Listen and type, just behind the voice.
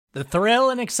The thrill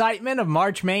and excitement of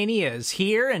March Mania is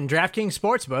here, and DraftKings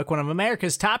Sportsbook, one of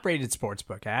America's top-rated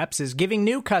sportsbook apps, is giving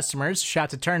new customers a shot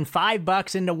to turn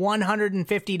 $5 into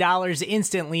 $150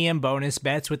 instantly in bonus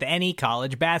bets with any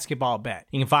college basketball bet.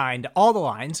 You can find all the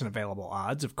lines and available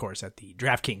odds, of course, at the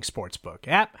DraftKings Sportsbook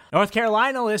app. North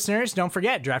Carolina listeners, don't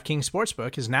forget, DraftKings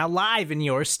Sportsbook is now live in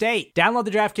your state. Download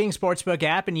the DraftKings Sportsbook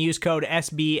app and use code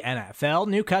SBNFL.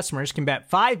 New customers can bet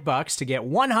 $5 to get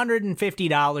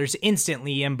 $150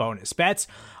 instantly in bonus bets,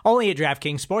 only at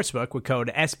DraftKings Sportsbook with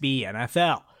code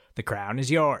SBNFL. The crown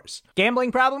is yours.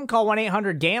 Gambling problem? Call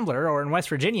 1-800-GAMBLER, or in West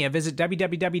Virginia, visit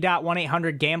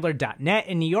www.1800gambler.net.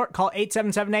 In New York, call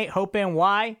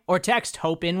 877-8-HOPE-NY or text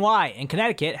HOPE-NY. In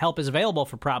Connecticut, help is available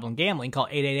for problem gambling. Call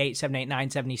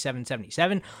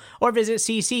 888-789-7777 or visit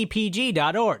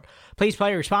ccpg.org. Please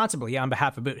play responsibly on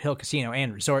behalf of Boot Hill Casino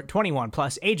and Resort. 21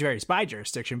 plus, age varies by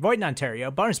jurisdiction. Void in Ontario.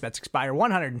 Bonus bets expire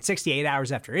 168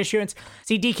 hours after issuance.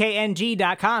 See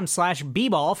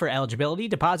dkng.com/bball for eligibility,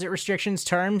 deposit restrictions,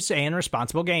 terms, and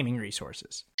responsible gaming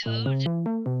resources. Code.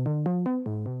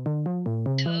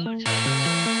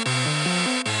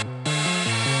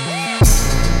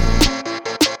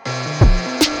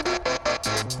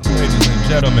 Ladies and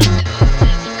gentlemen,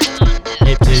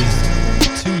 it is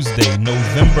Tuesday,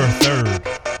 November 3rd of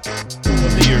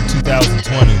the year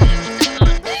 2020.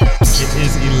 It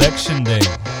is Election Day.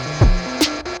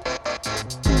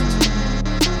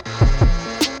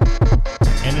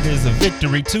 And it is a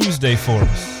Victory Tuesday for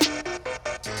us.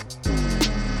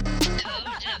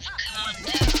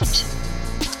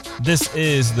 This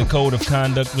is the Code of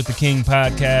Conduct with the King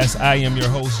podcast. I am your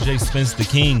host, Jay Spence the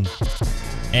King.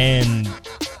 And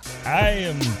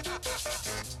I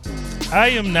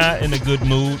am not in a good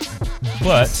mood,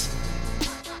 but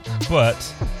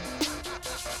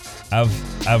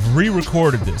I've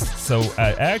re-recorded this. So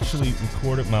I actually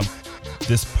recorded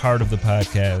this part of the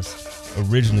podcast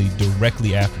originally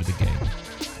directly after the game.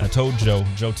 I told Joe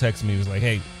texted me, he was like,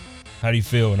 "Hey, how do you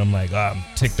feel?" And I'm like, "I'm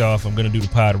ticked off. I'm gonna do the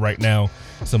pod right now."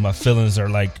 So my feelings are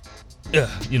like,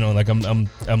 like I'm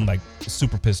like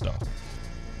super pissed off.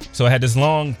 So I had this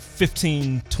long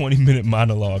 15-20 minute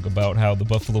monologue about how the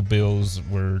Buffalo Bills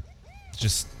were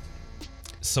just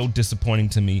so disappointing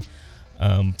to me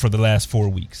for the last 4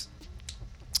 weeks.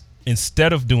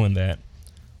 Instead of doing that,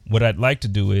 what I'd like to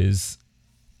do is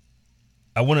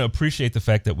I want to appreciate the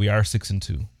fact that we are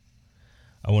 6-2.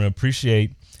 I want to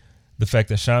appreciate the fact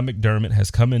that Sean McDermott has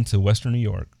come into Western New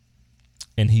York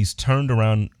and he's turned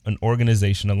around an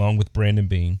organization along with Brandon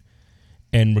Beane.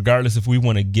 And regardless if we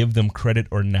want to give them credit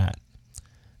or not,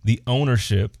 the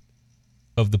ownership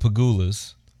of the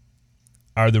Pagulas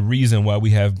are the reason why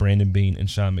we have Brandon Beane and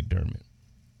Sean McDermott.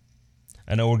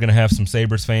 I know we're going to have some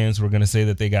Sabres fans who are going to say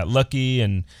that they got lucky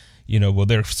and,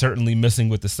 they're certainly missing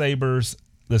with the Sabres.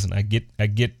 Listen, I get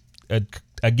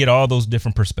all those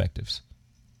different perspectives.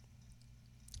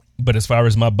 But as far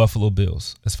as my Buffalo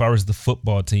Bills, as far as the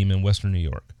football team in Western New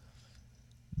York,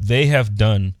 they have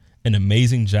done an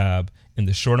amazing job in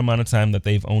the short amount of time that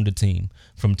they've owned a team,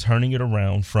 from turning it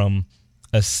around from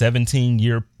a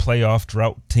 17-year playoff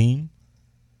drought team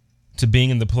to being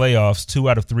in the playoffs 2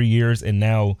 out of 3 years and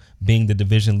now being the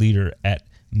division leader at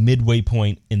midway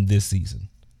point in this season.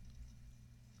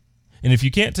 And if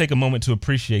you can't take a moment to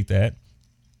appreciate that,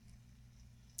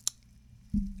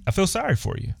 I feel sorry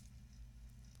for you.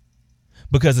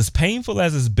 Because as painful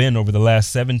as it's been over the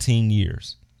last 17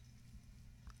 years,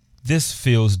 this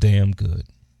feels damn good.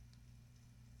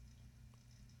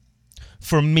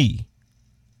 For me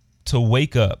to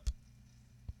wake up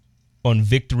on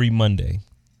Victory Monday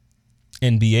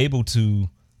and be able to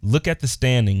look at the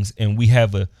standings and we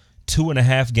have a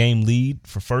 2.5 game lead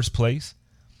for first place.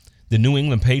 The New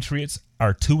England Patriots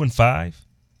are 2-5.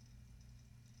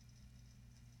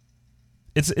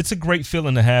 It's a great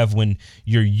feeling to have when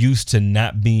you're used to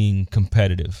not being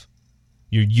competitive.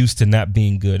 You're used to not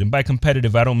being good. And by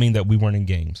competitive, I don't mean that we weren't in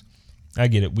games. I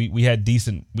get it. We had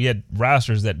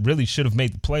rosters that really should have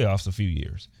made the playoffs a few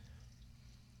years.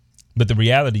 But the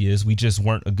reality is we just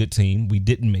weren't a good team. We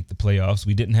didn't make the playoffs.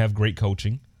 We didn't have great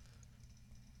coaching.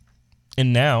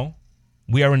 And now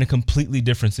we are in a completely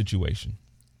different situation.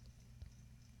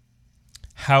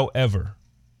 However,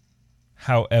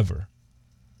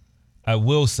 I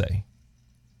will say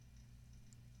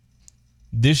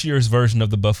this year's version of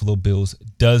the Buffalo Bills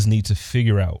does need to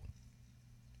figure out,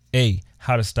 A,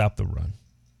 how to stop the run,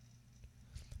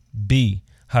 B,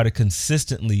 how to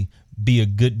consistently be a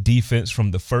good defense from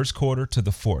the first quarter to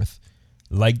the fourth,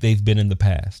 like they've been in the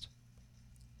past.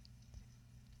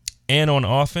 And on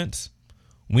offense,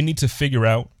 we need to figure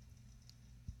out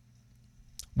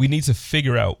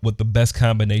what the best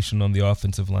combination on the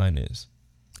offensive line is.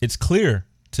 it's clear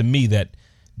to me that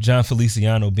John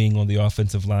Feliciano being on the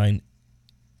offensive line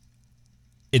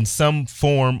in some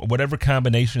form, whatever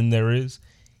combination there is,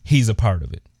 he's a part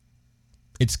of it.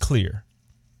 It's clear.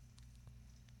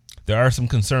 There are some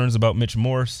concerns about Mitch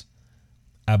Morse.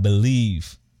 I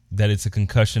believe that it's a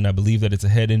concussion. I believe that it's a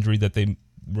head injury that they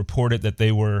reported that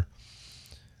they were,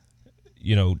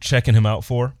 checking him out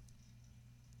for.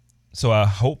 So I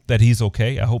hope that he's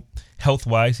okay. I hope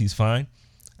health-wise he's fine.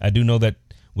 I do know that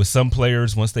with some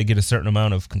players, once they get a certain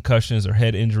amount of concussions or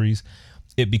head injuries,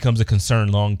 it becomes a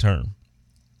concern long-term.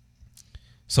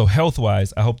 So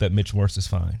health-wise, I hope that Mitch Morse is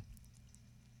fine.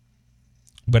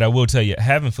 But I will tell you,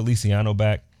 having Feliciano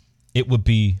back, it would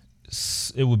be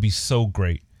so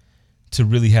great to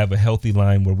really have a healthy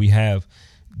line where we have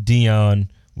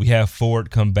Dion, we have Ford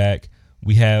come back,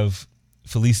 we have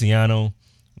Feliciano,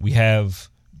 we have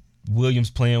Williams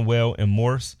playing well, and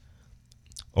Morse.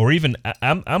 Or even,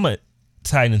 I'm a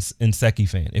tight Nsekhe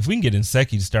fan. If we can get Nsekhe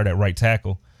to start at right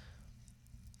tackle,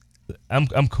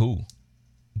 I'm cool.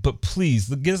 But please,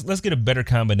 let's get a better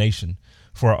combination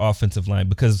for our offensive line,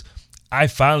 because I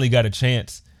finally got a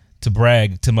chance to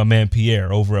brag to my man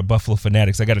Pierre over at Buffalo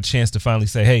Fanatics. I got a chance to finally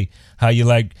say, hey, how you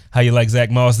like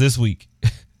Zach Moss this week?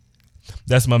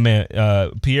 That's my man.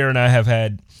 Pierre and I have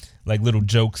had like little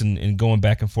jokes and going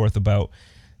back and forth about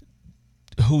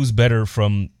who's better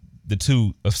from the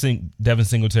two of Devin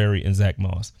Singletary and Zach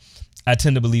Moss. I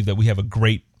tend to believe that we have a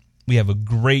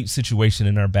great situation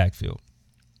in our backfield.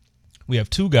 We have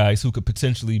two guys who could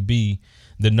potentially be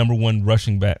the number one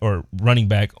rushing back or running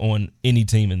back on any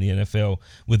team in the NFL,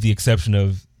 with the exception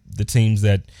of the teams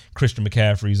that Christian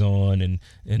McCaffrey's on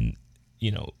and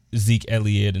Zeke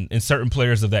Elliott and certain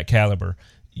players of that caliber.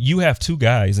 You have two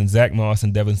guys in Zach Moss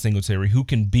and Devin Singletary who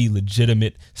can be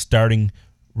legitimate starting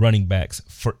running backs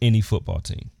for any football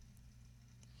team.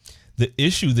 The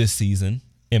issue this season,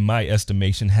 in my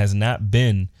estimation, has not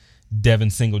been Devin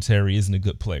Singletary isn't a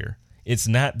good player. It's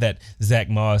not that Zach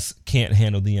Moss can't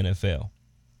handle the NFL.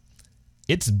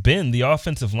 It's been the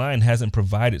offensive line hasn't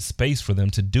provided space for them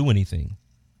to do anything.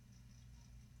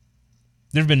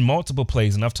 There have been multiple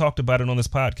plays, and I've talked about it on this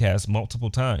podcast multiple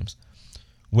times,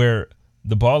 where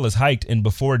the ball is hiked, and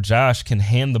before Josh can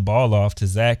hand the ball off to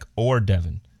Zach or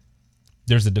Devin,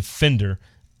 there's a defender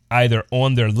either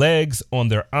on their legs, on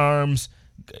their arms.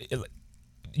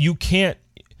 You can't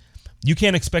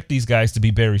expect these guys to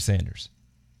be Barry Sanders.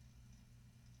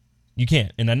 You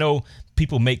can't. And I know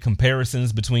people make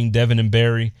comparisons between Devin and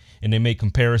Barry, and they make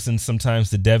comparisons sometimes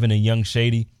to Devin and Young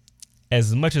Shady.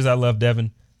 As much as I love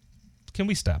Devin, can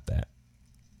we stop that?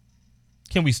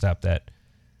 Can we stop that?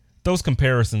 Those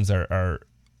comparisons are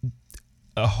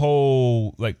a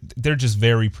whole, they're just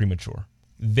very premature.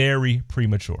 Very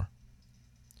premature.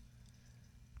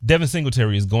 Devin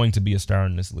Singletary is going to be a star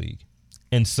in this league,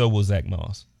 and so will Zach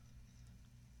Moss.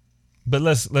 But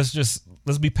let's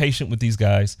be patient with these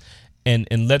guys, and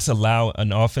let's allow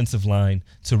an offensive line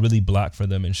to really block for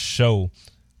them and show,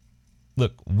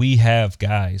 look, we have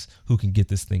guys who can get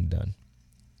this thing done.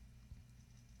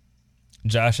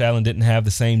 Josh Allen didn't have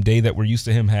the same day that we're used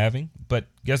to him having, but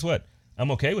guess what?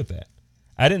 I'm okay with that.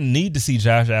 I didn't need to see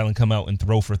Josh Allen come out and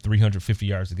throw for 350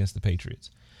 yards against the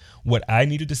Patriots. What I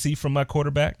needed to see from my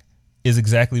quarterback is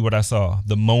exactly what I saw.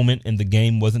 The moment in the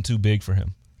game wasn't too big for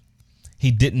him. He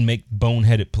didn't make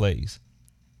boneheaded plays.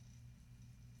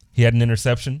 He had an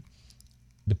interception.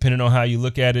 Depending on how you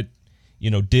look at it,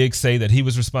 Diggs say that he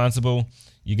was responsible.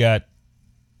 You got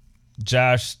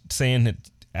Josh saying that,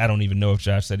 I don't even know if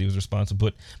Josh said he was responsible,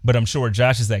 but I'm sure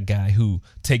Josh is that guy who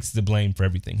takes the blame for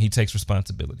everything. He takes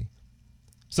responsibility.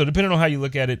 So depending on how you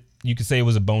look at it, you could say it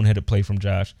was a boneheaded play from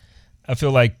Josh. I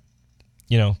feel like,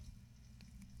 there's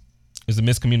a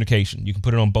miscommunication. You can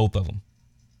put it on both of them.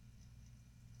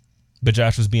 But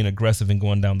Josh was being aggressive and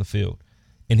going down the field,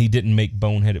 and he didn't make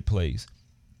boneheaded plays.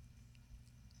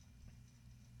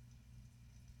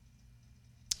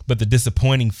 But the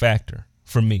disappointing factor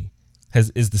for me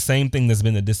is the same thing that's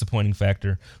been the disappointing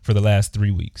factor for the last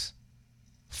 3 weeks,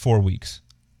 4 weeks.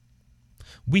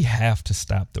 We have to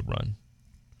stop the run.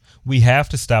 We have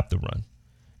to stop the run.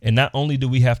 And not only do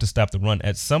we have to stop the run,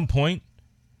 at some point,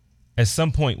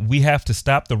 we have to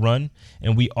stop the run,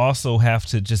 and we also have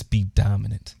to just be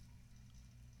dominant.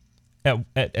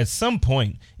 At some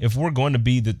point, if we're going to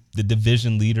be the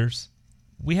division leaders,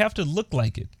 we have to look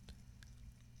like it.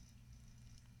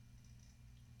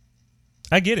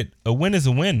 I get it. A win is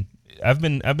a win. I've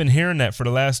been hearing that for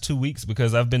the last 2 weeks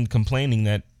because I've been complaining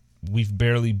that we've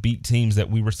barely beat teams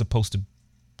that we were supposed to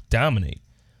dominate.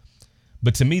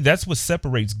 But to me, that's what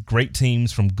separates great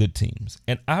teams from good teams.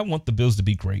 And I want the Bills to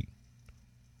be great.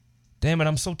 Damn it,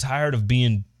 I'm so tired of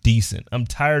being decent. I'm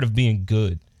tired of being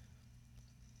good.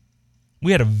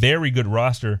 We had a very good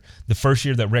roster the first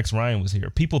year that Rex Ryan was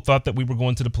here. People thought that we were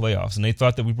going to the playoffs, and they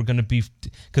thought that we were going to be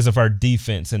because of our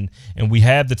defense. And we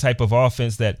had the type of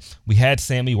offense that we had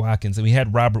Sammy Watkins, and we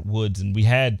had Robert Woods, and we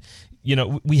had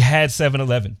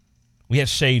 7-Eleven. We had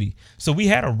Shady. So we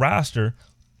had a roster.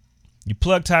 You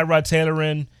plug Tyrod Taylor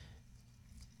in.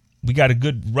 We got a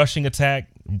good rushing attack,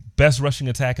 best rushing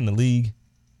attack in the league.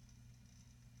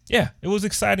 Yeah, it was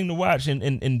exciting to watch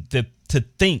and to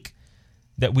think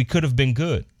that we could have been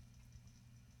good.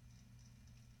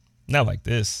 Not like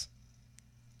this.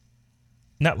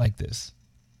 Not like this.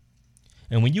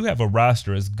 And when you have a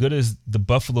roster as good as the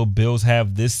Buffalo Bills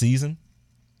have this season,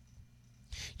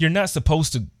 you're not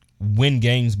supposed to win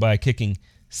games by kicking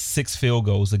 6 field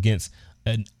goals against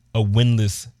a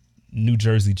winless New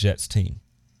Jersey Jets team.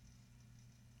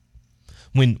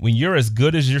 When you're as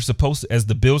good as as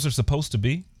the Bills are supposed to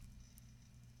be,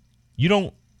 you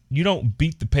don't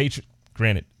beat the Patriots.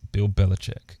 Granted, Bill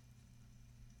Belichick.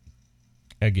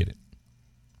 I get it.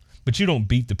 But you don't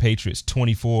beat the Patriots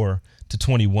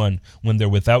 24-21 when they're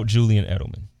without Julian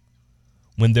Edelman,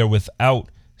 when they're without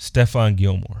Stephon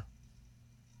Gilmore.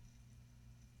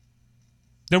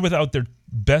 They're without their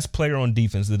best player on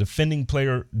defense, the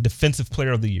defensive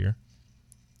player of the year.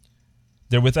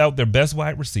 They're without their best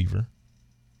wide receiver.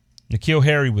 N'Keal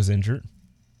Harry was injured.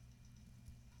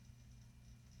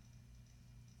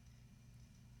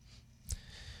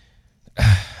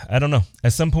 I don't know.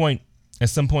 At some point,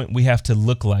 we have to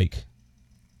look like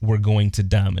we're going to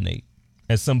dominate.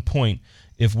 At some point,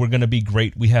 if we're going to be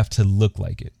great, we have to look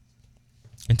like it.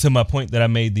 And to my point that I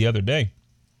made the other day,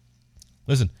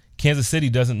 listen, Kansas City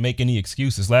doesn't make any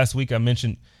excuses. Last week I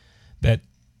mentioned that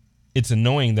it's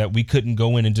annoying that we couldn't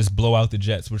go in and just blow out the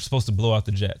Jets. We're supposed to blow out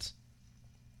the Jets.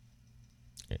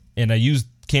 And I used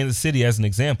Kansas City as an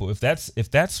example. If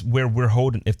that's where we're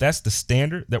holding, if that's the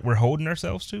standard that we're holding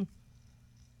ourselves to,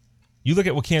 you look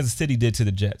at what Kansas City did to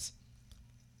the Jets.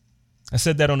 I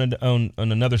said that on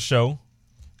another show,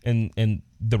 and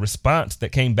the response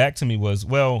that came back to me was,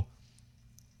 well,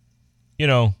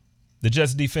 the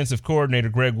Jets defensive coordinator,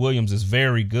 Greg Williams, is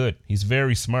very good. He's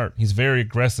very smart. He's very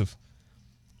aggressive.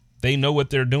 They know what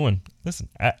they're doing. Listen,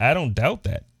 I don't doubt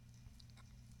that.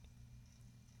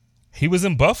 He was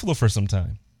in Buffalo for some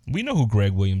time. We know who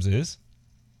Greg Williams is.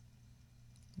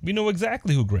 We know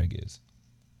exactly who Greg is.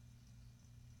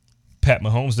 Pat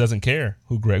Mahomes doesn't care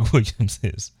who Greg Williams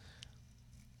is.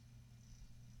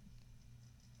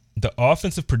 The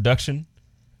offensive production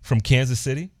from Kansas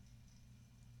City,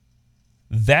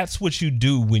 that's what you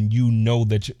do when you know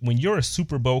that when you're a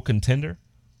Super Bowl contender,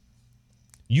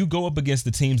 you go up against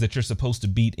the teams that you're supposed to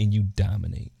beat and you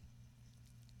dominate.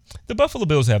 The Buffalo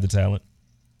Bills have the talent.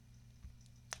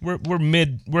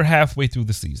 We're halfway through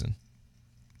the season.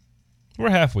 We're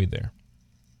halfway there.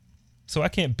 So I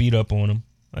can't beat up on them.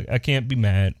 I can't be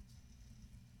mad.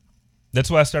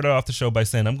 That's why I started off the show by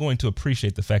saying I'm going to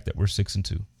appreciate the fact that we're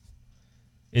 6-2.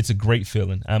 It's a great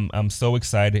feeling. I'm so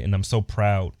excited and I'm so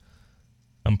proud.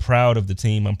 I'm proud of the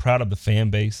team. I'm proud of the fan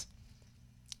base.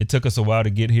 It took us a while to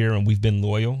get here and we've been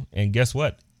loyal. And guess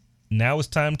what? Now it's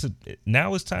time to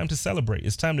celebrate.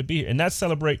 It's time to be here. And not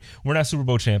celebrate. We're not Super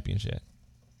Bowl champions yet.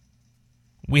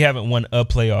 We haven't won a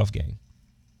playoff game.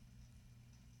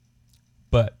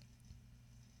 But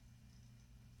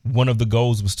one of the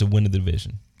goals was to win the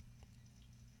division.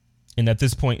 And at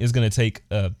this point, it's going to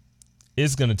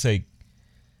take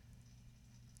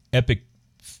epic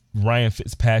Ryan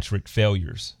Fitzpatrick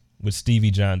failures with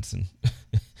Stevie Johnson,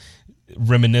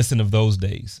 reminiscent of those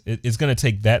days. It's going to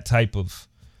take that type of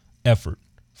effort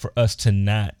for us to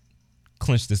not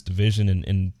clinch this division,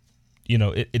 and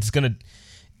it's going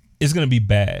to be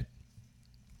bad.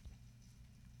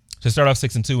 To start off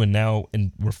 6-2,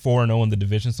 and we're 4-0 in the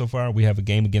division so far. We have a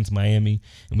game against Miami,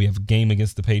 and we have a game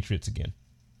against the Patriots again.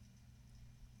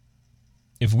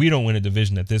 If we don't win a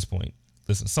division at this point,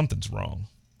 listen, something's wrong.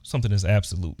 Something is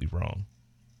absolutely wrong.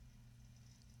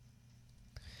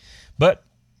 But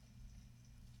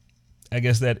I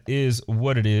guess that is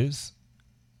what it is.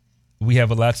 We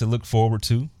have a lot to look forward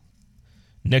to.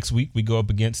 Next week, we go up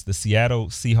against the Seattle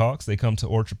Seahawks. They come to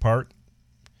Orchard Park.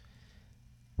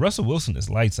 Russell Wilson is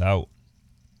lights out.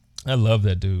 I love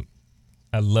that dude.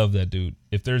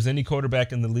 If there's any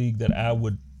quarterback in the league that I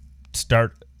would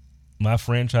start my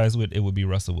franchise with, it would be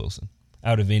Russell Wilson.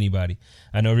 Out of anybody.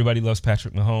 I know everybody loves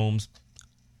Patrick Mahomes.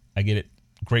 I get it.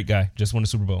 Great guy. Just won a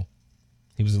Super Bowl.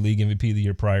 He was the league MVP the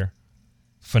year prior.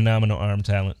 Phenomenal arm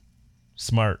talent.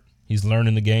 Smart. He's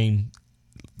learning the game.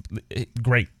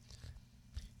 Great.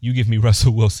 You give me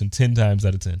Russell Wilson 10 times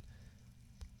out of 10.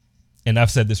 And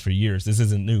I've said this for years. This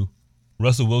isn't new.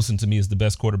 Russell Wilson, to me, is the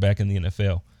best quarterback in the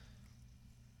NFL.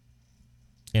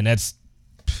 And it's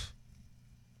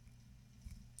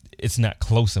not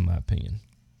close in my opinion.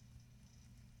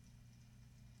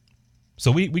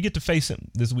 So we get to face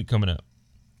him this week coming up.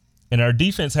 And our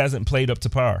defense hasn't played up to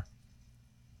par.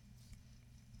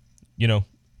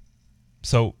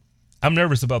 So I'm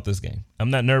nervous about this game. I'm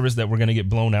not nervous that we're going to get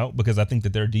blown out because I think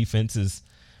that their defense is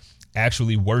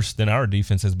actually worse than our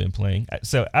defense has been playing.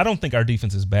 So I don't think our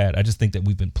defense is bad. I just think that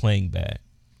we've been playing bad.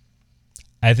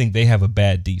 I think they have a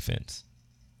bad defense.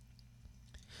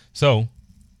 So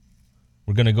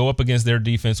we're going to go up against their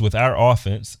defense with our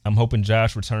offense. I'm hoping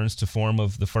Josh returns to form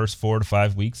of the first 4 to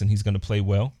 5 weeks, and he's going to play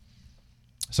well.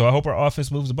 So I hope our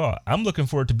offense moves the ball. I'm looking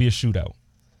for it to be a shootout.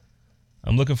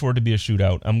 I'm going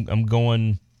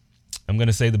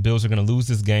to say the Bills are going to lose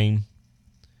this game.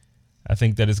 I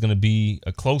think that it's going to be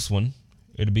a close one.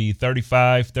 It'll be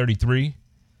 35-33.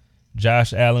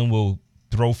 Josh Allen will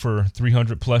throw for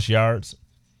 300-plus yards.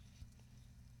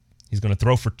 He's going to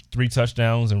throw for 3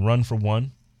 touchdowns and run for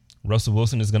 1. Russell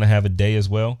Wilson is going to have a day as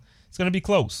well. It's going to be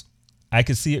close. I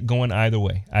could see it going either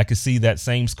way. I could see that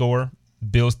same score,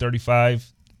 Bills 35,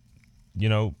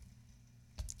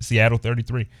 Seattle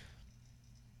 33.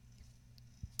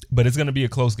 But it's going to be a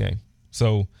close game.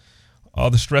 So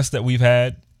all the stress that we've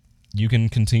had, you can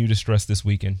continue to stress this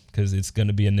weekend because it's going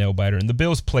to be a nail-biter. And the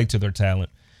Bills play to their talent.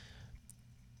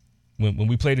 When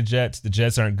we play the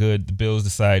Jets aren't good. The Bills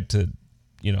decide to,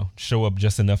 show up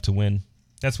just enough to win.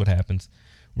 That's what happens.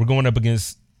 We're going up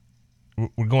against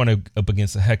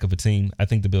a heck of a team. I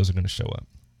think the Bills are going to show up.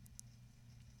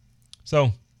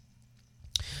 So,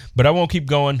 but I won't keep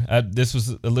going. This was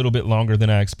a little bit longer than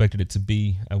I expected it to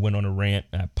be. I went on a rant.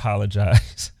 I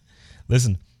apologize.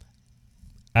 Listen,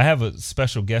 I have a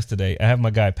special guest today. I have my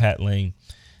guy, Pat Lane.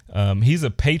 He's a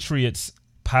Patriots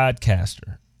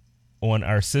podcaster on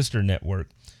our sister network,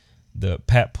 the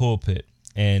Pat Pulpit.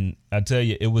 And I tell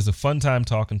you, it was a fun time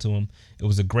talking to him. It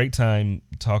was a great time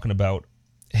talking about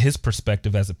his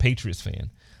perspective as a Patriots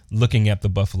fan, looking at the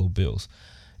Buffalo Bills.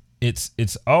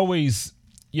 It's always,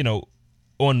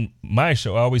 on my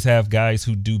show, I always have guys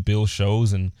who do Bill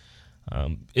shows, and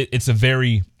it's a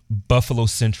very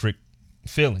Buffalo-centric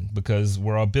feeling because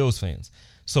we're all Bills fans.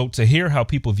 So to hear how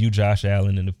people view Josh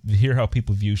Allen and to hear how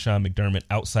people view Sean McDermott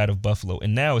outside of Buffalo,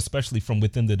 and now especially from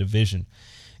within the division,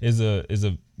 is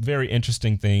a very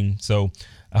interesting thing. So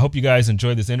I hope you guys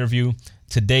enjoy this interview.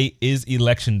 Today is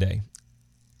Election Day.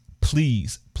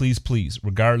 Please, please, please,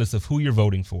 regardless of who you're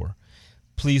voting for,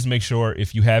 please make sure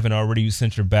if you haven't already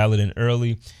sent your ballot in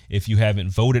early, if you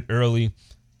haven't voted early,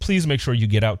 please make sure you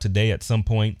get out today at some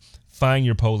point. Find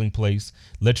your polling place.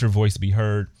 Let your voice be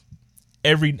heard.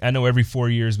 I know every 4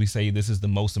 years we say this is the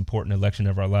most important election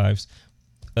of our lives.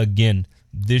 Again,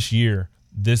 this year,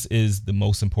 this is the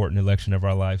most important election of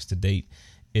our lives to date.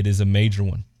 It is a major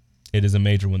one. It is a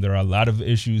major one. There are a lot of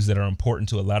issues that are important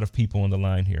to a lot of people on the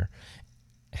line here.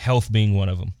 Health being one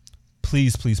of them.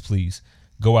 Please, please, please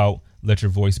go out. Let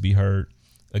your voice be heard.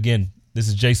 Again, this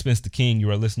is Jay Spence the King. You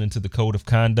are listening to The Code of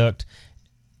Conduct.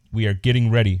 We are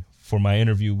getting ready for my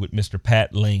interview with Mr.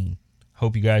 Pat Lane.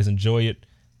 Hope you guys enjoy it.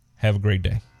 Have a great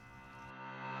day.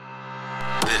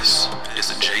 This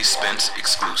is a Jay Spence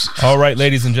exclusive. All right,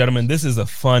 ladies and gentlemen, this is a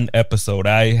fun episode.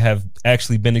 I have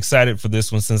actually been excited for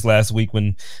this one since last week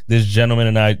when this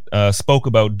gentleman and I spoke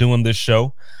about doing this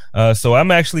show. So I'm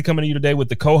actually coming to you today with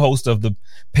the co-host of the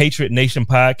Patriot Nation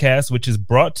podcast, which is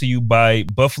brought to you by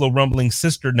Buffalo Rumbling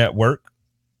Sister Network,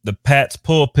 the Pat's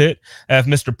Pulpit. I have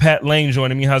Mr. Pat Lane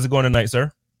joining me. How's it going tonight,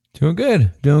 sir? Doing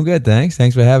good. Thanks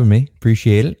for having me.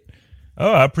 Appreciate it.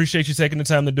 Oh, I appreciate you taking the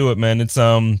time to do it, man. It's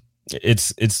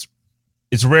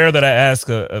rare that I ask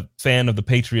a fan of the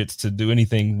Patriots to do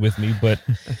anything with me, but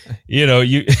you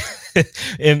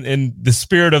in the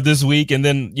spirit of this week, and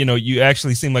then you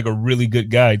actually seem like a really good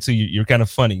guy too. You're kind of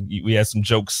funny. We had some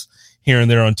jokes here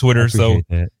and there on Twitter, so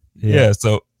yeah.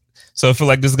 So I feel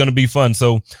like this is going to be fun.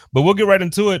 So, but we'll get right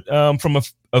into it. From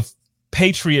a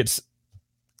Patriots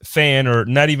fan, or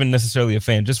not even necessarily a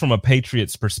fan, just from a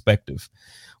Patriots perspective.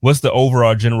 What's the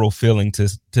overall general feeling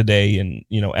today and,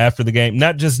 after the game,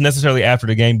 not just necessarily after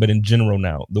the game, but in general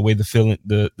now, the way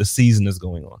the season is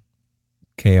going on?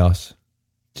 Chaos,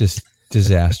 just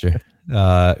disaster.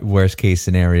 Worst case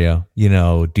scenario,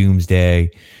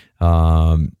 doomsday.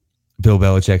 Bill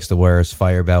Belichick's the worst.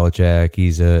 Fire Belichick.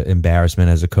 He's an embarrassment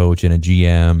as a coach and a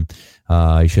GM.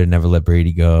 He should have never let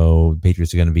Brady go.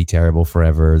 Patriots are going to be terrible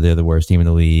forever. They're the worst team in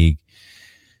the league.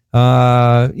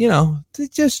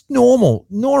 Just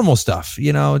normal stuff,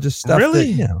 just stuff.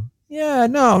 Really? No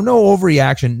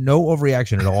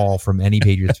overreaction at all from any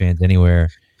Patriots fans anywhere.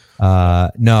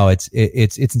 No, it's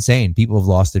insane. People have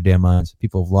lost their damn minds.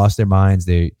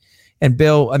 And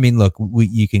Bill, I mean, look,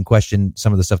 you can question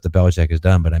some of the stuff that Belichick has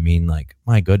done, but I mean, like,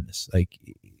 my goodness, like,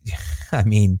 I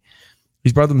mean,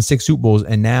 he's brought them 6 Super Bowls,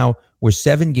 and now we're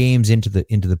 7 games into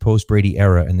the post Brady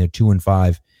era, and they're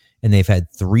 2-5, and they've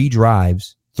had 3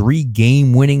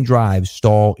 game-winning drives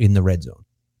stall in the red zone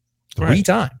 3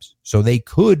 times. So they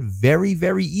could very,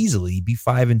 very easily be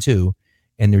 5-2,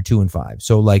 and they're 2-5.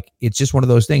 So, like, it's just one of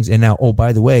those things. And now, oh,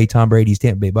 by the way, Tom Brady's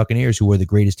Tampa Bay Buccaneers, who are the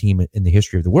greatest team in the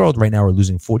history of the world right now, are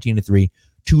losing 14-3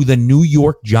 to the New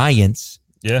York Giants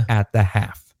at the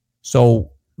half.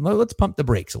 So let's pump the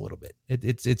brakes a little bit.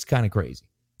 It's kind of crazy.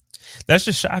 That's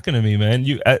just shocking to me, man.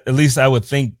 At least I would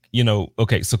think,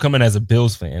 okay, so coming as a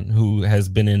Bills fan who has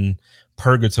been in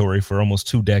purgatory for almost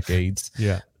 2 decades,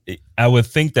 I would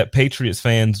think that Patriots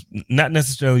fans not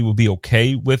necessarily will be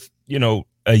okay with,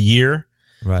 a year.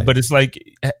 Right. But it's like,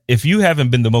 if you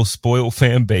haven't been the most spoiled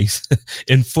fan base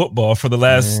in football for the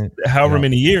last however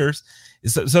many years,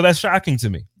 so that's shocking to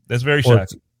me. That's very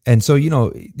shocking. And so,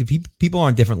 people are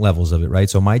on different levels of it, right?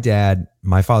 So my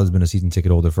father's been a season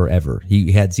ticket holder forever.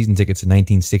 He had season tickets in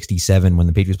 1967 when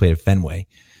the Patriots played at Fenway.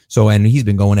 So, and he's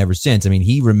been going ever since. I mean,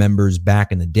 he remembers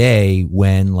back in the day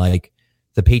when, like,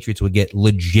 the Patriots would get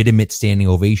legitimate standing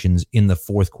ovations in the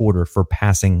fourth quarter for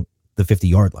passing the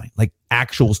 50-yard line, like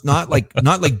actuals, not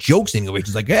like joke standing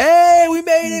ovations, like, hey, we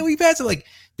made it, we passed it. Like,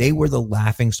 they were the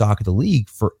laughing stock of the league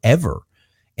forever.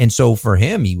 And so for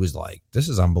him, he was like, this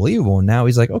is unbelievable. And now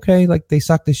he's like, okay, like, they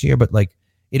suck this year, but, like,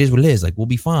 it is what it is. Like, we'll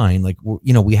be fine. Like,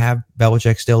 we have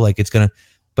Belichick still. Like, it's gonna.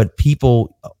 But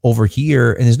people over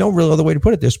here, and there's no real other way to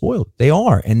put it, they're spoiled. They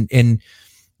are. And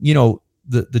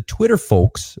the Twitter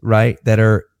folks, right, that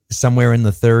are somewhere in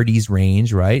the 30s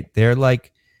range, right, they're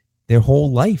like, their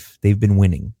whole life they've been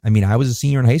winning. I mean, I was a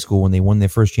senior in high school when they won their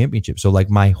first championship. So, like,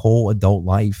 my whole adult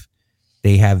life,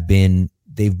 they've been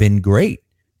great.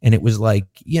 And it was like,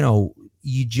 you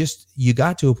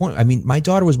got to a point. I mean, my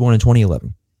daughter was born in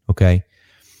 2011. Okay.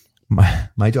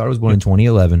 My daughter was born in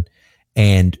 2011.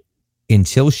 And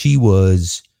until she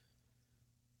was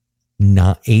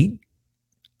not 8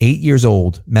 years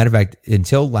old, matter of fact,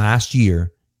 until last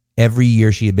year, every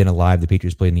year she had been alive, the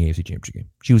Patriots played in the AFC Championship game.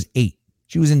 She was 8.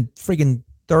 She was in friggin'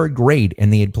 3rd grade,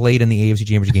 and they had played in the AFC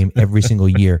Championship game every single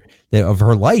year of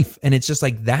her life. And it's just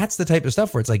like, that's the type of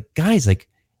stuff where it's like, guys, like,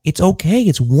 it's okay.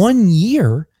 It's 1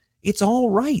 year. It's all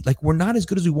right. Like, we're not as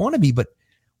good as we want to be, but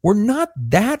we're not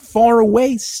that far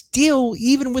away still,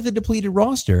 even with a depleted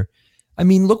roster. I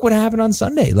mean, look what happened on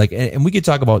Sunday. Like, and we could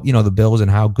talk about, the Bills and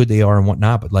how good they are and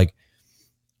whatnot, but, like,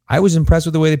 I was impressed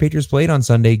with the way the Patriots played on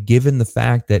Sunday, given the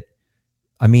fact that,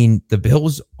 I mean, the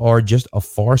Bills are just a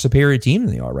far superior team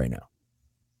than they are right now.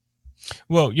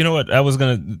 Well, you know what?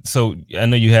 So I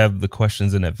know you have the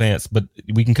questions in advance, but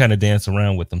we can kind of dance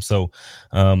around with them. So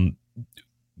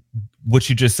what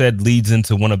you just said leads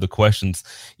into one of the questions.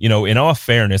 In all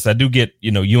fairness, I do get,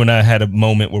 you and I had a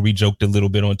moment where we joked a little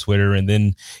bit on Twitter, and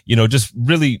then, just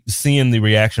really seeing the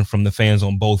reaction from the fans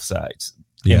on both sides.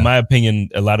 Yeah. In my opinion,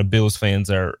 a lot of Bills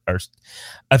fans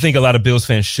I think a lot of Bills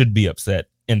fans should be upset,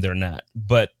 and they're not.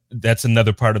 But that's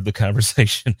another part of the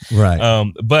conversation. Right.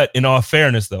 But in all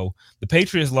fairness, though, the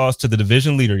Patriots lost to the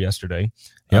division leader yesterday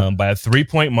by a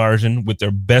 3-point margin with their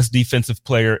best defensive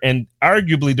player, and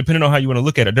arguably, depending on how you want to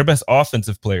look at it, their best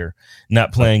offensive player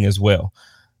not playing as well.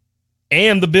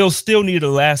 And the Bills still needed a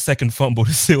last-second fumble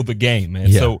to seal the game, man.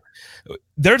 Yeah. So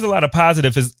there's a lot of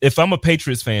positives. If I'm a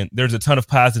Patriots fan, there's a ton of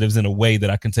positives in a way that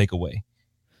I can take away.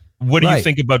 What do you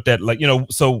think about that? Like,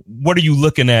 so what are you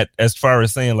looking at as far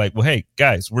as saying, like, well, hey,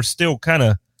 guys, we're still kind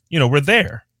of, we're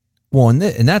there. Well, and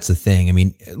that's the thing. I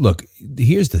mean, look,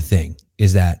 here's the thing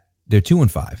is that they're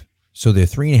 2-5. So they're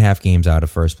 3.5 games out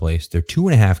of first place. They're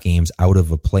 2.5 games out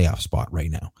of a playoff spot right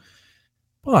now.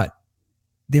 But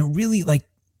they're really, like,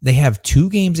 they have 2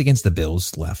 games against the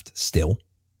Bills left still.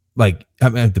 Like, I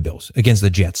mean, the Bills against the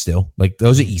Jets still. Like,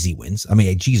 those are easy wins. I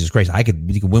mean, Jesus Christ, you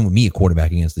could win with me a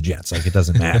quarterback against the Jets. Like, it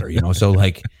doesn't matter, So,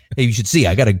 like, hey, you should see,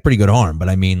 I got a pretty good arm, but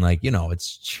I mean, like,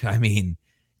 it's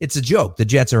a joke. The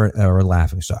Jets are a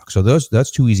laughing stock. So that's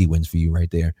 2 easy wins for you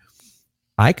right there.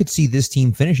 I could see this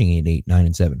team finishing 8-8,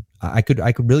 9-7. I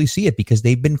could really see it because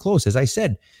they've been close. As I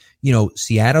said,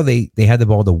 Seattle, they had the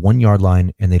ball at the 1-yard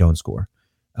line and they don't score.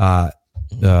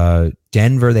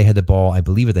 Denver, they had the ball, I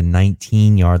believe, at the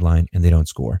 19-yard line, and they don't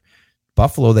score.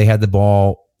 Buffalo, they had the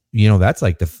ball, that's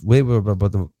like they were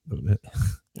about the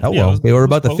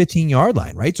 15-yard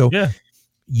line, right? So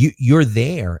you're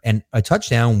there, and a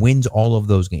touchdown wins all of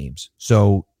those games.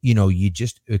 So,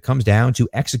 it comes down to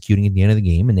executing at the end of the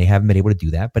game, and they haven't been able to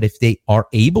do that. But if they are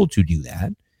able to do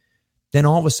that, then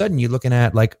all of a sudden you're looking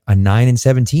at like a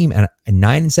 9-7 team, and a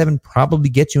 9-7 probably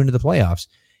gets you into the playoffs.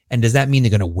 And does that mean they're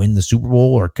going to win the Super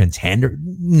Bowl or contender?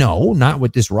 No, not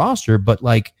with this roster, but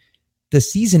like the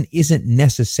season isn't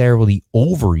necessarily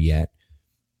over yet.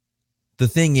 The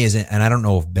thing is, and I don't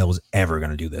know if Bill's ever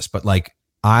going to do this, but like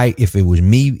if it was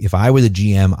me, if I were the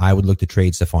GM, I would look to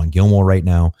trade Stephon Gilmore right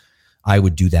now. I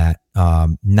would do that.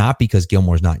 Not because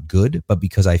Gilmore's not good, but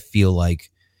because I feel like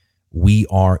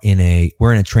we're in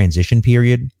a transition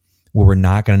period where we're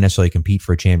not going to necessarily compete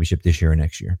for a championship this year or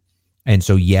next year. And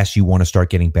so, yes, you want to start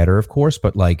getting better, of course,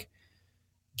 but like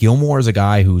Gilmore is a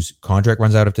guy whose contract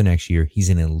runs out after next year. He's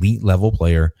an elite level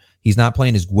player. He's not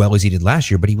playing as well as he did last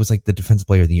year, but he was like the defensive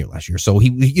player of the year last year. So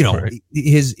right.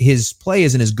 his play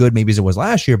isn't as good maybe as it was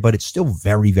last year, but it's still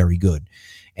very, very good.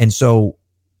 And so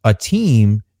a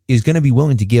team is going to be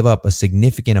willing to give up a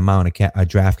significant amount of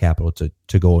draft capital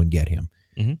to go and get him.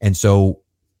 Mm-hmm. And so,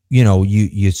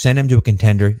 you send him to a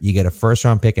contender, you get a first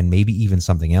round pick and maybe even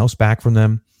something else back from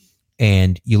them,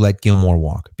 and you let Gilmore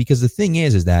walk. Because the thing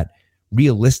is that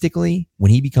realistically,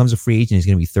 when he becomes a free agent, he's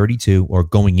going to be 32 or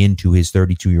going into his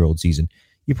 32-year-old season.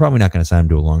 You're probably not going to sign him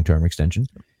to a long-term extension.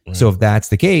 Right. So if that's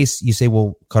the case, you say,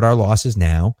 well, cut our losses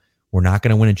now. We're not going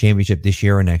to win a championship this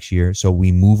year or next year. So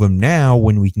we move him now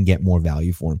when we can get more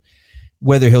value for him.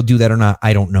 Whether he'll do that or not,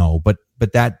 I don't know. But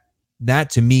that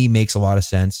to me makes a lot of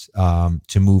sense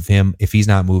to move him. If he's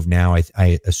not moved now,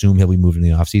 I assume he'll be moved in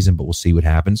the offseason, but we'll see what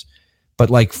happens. But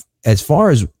like as far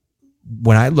as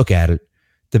when I look at it,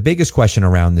 the biggest question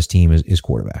around this team is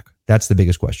quarterback. That's the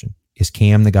biggest question. Is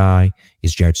Cam the guy?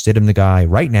 Is Jarrett Stidham the guy?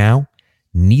 Right now,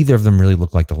 neither of them really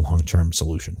look like the long-term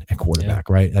solution at quarterback,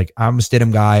 right? Like I'm a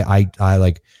Stidham guy.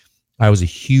 I was a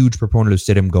huge proponent of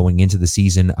Stidham going into the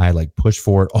season. I like pushed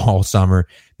for it all summer.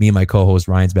 Me and my co-host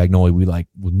Ryan Spagnoli, we like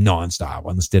nonstop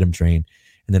on the Stidham train.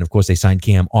 And then of course they signed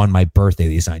Cam on my birthday.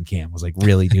 They signed Cam. I was like,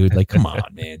 really, dude? Like, come on,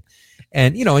 man.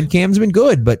 And and Cam's been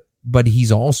good, but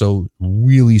he's also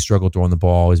really struggled throwing the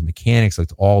ball. His mechanics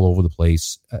looked all over the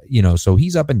place. So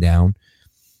he's up and down.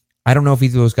 I don't know if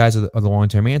either of those guys are the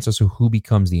long-term answer. So who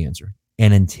becomes the answer?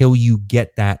 And until you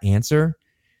get that answer,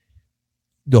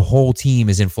 the whole team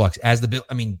is in flux.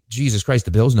 Jesus Christ,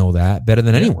 the Bills know that better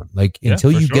than anyone. Like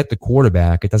until you get the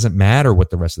quarterback, it doesn't matter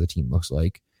what the rest of the team looks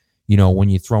like. When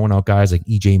you're throwing out guys like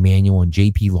EJ Manuel and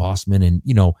JP Lossman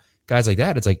and, guys like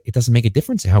that, it's like, it doesn't make a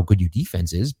difference how good your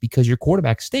defense is because your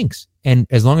quarterback stinks. And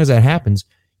as long as that happens,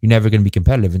 you're never going to be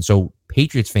competitive. And so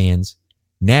Patriots fans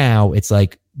now, it's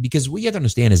like, because what you have to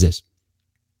understand is this: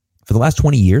 for the last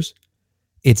 20 years,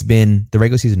 it's been the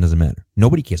regular season doesn't matter.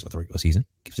 Nobody cares about the regular season.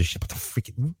 Gives a shit about the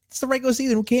freaking. It's the regular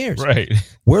season. Who cares? Right.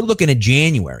 We're looking at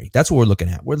January. That's what we're looking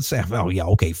at. We're saying, oh yeah,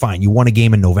 okay, fine. You won a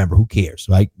game in November. Who cares?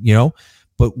 Right?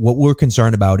 But what we're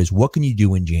concerned about is what can you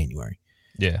do in January?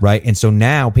 Yeah. Right. And so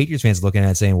now Patriots fans are looking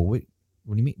at it saying, well,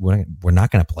 what do you mean? We're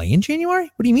not going to play in January?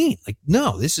 What do you mean? Like,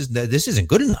 no, this isn't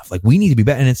good enough. Like, we need to be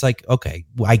better. And it's like, okay,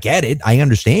 well, I get it. I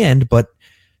understand, but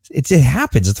it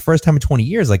happens. It's the first time in 20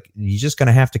 years. Like, you're just going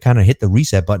to have to kind of hit the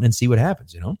reset button and see what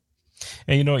happens,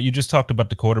 And you just talked about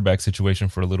the quarterback situation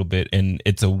for a little bit, and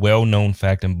it's a well-known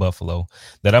fact in Buffalo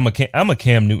that I'm a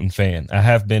Cam Newton fan. I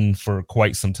have been for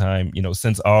quite some time,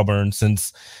 since Auburn,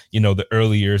 since the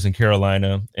early years in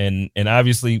Carolina, and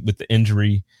obviously with the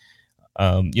injury,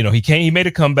 he made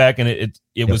a comeback, and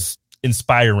it was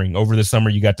inspiring over the summer.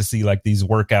 You got to see like these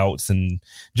workouts and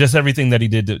just everything that he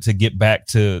did to get back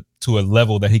to a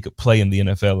level that he could play in the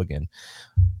NFL again.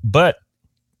 But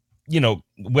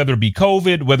whether it be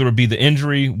COVID, whether it be the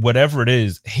injury, whatever it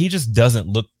is, he just doesn't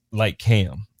look like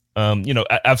Cam.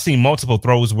 I've seen multiple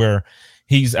throws where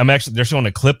they're showing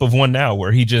a clip of one now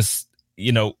where he just,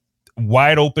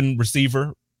 wide open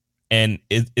receiver. And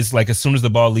it's like as soon as the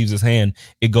ball leaves his hand,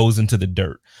 it goes into the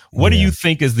dirt. What do you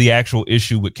think is the actual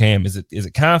issue with Cam? Is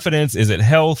it confidence? Is it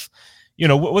health?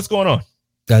 What's going on?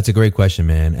 That's a great question,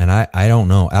 man. And I don't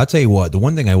know. I'll tell you what, the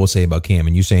one thing I will say about Cam,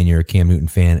 and you saying you're a Cam Newton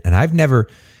fan, and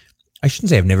I shouldn't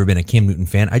say I've never been a Cam Newton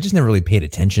fan. I just never really paid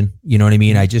attention. You know what I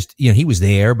mean? I just, he was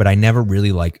there, but I never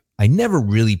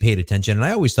really paid attention. And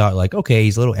I always thought like, okay,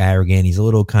 he's a little arrogant. He's a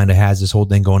little kind of has this whole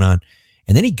thing going on.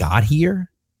 And then he got here.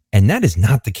 And that is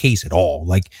not the case at all.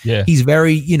 Like he's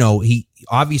very,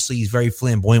 he's very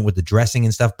flamboyant with the dressing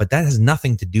and stuff, but that has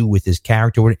nothing to do with his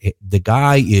character. The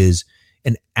guy is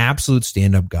an absolute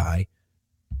stand-up guy.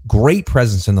 Great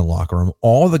presence in the locker room.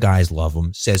 All the guys love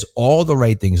him, says all the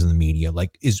right things in the media,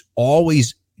 like is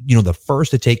always, the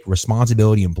first to take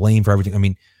responsibility and blame for everything. I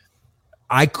mean,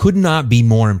 I could not be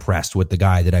more impressed with the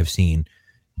guy that I've seen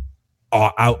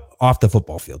out off the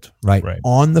football field, right?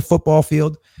 On the football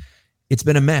field, it's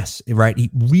been a mess, right?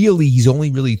 He's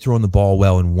only really thrown the ball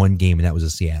well in one game, and that was a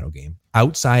Seattle game.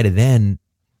 outside of then,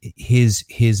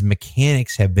 his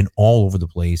mechanics have been all over the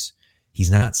place. He's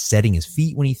not setting his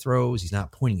feet when he throws. He's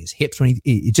not pointing his hips when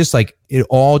it just like it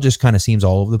all just kind of seems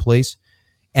all over the place.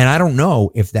 And I don't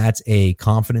know if that's a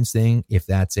confidence thing, if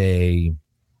that's a,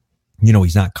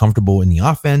 he's not comfortable in the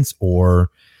offense, or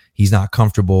he's not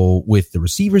comfortable with the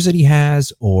receivers that he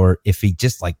has, or if he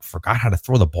just like forgot how to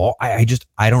throw the ball. I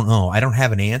don't know. I don't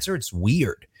have an answer. It's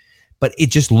weird, but it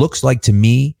just looks like to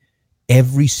me,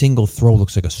 every single throw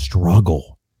looks like a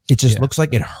struggle. It just looks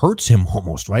like it hurts him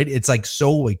almost, right? It's like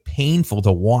so like painful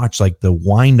to watch, like the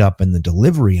wind up and the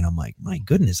delivery. And I'm like, my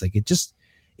goodness, like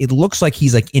it looks like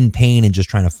he's like in pain and just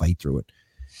trying to fight through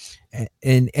it.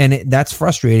 And that's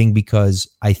frustrating because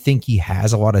I think he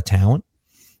has a lot of talent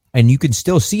and you can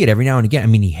still see it every now and again. I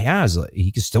mean, he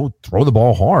can still throw the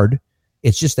ball hard.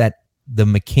 It's just that the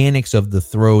mechanics of the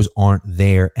throws aren't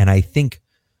there. And I think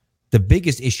the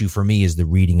biggest issue for me is the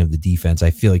reading of the defense.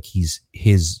 I feel like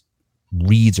his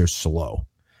reads are slow,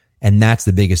 and that's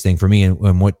the biggest thing for me.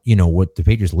 And what the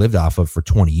Patriots lived off of for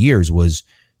 20 years was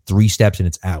 3 steps and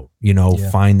it's out.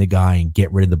 Find the guy and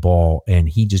get rid of the ball, and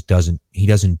he just doesn't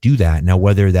do that. Now,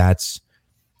 whether that's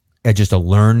just a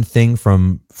learned thing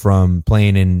from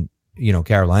playing in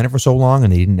Carolina for so long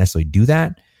and they didn't necessarily do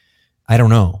that, I don't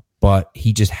know, but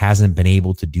he just hasn't been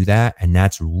able to do that, and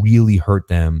that's really hurt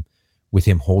them with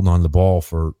him holding on to the ball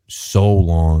for so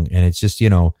long. And it's just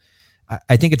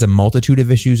I think it's a multitude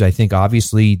of issues. I think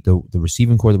obviously the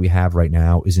receiving core that we have right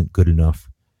now isn't good enough.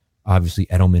 Obviously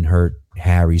Edelman hurt,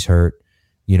 Harry's hurt,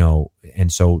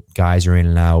 and so guys are in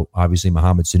and out. Obviously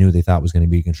Mohamed Sanu, they thought was going to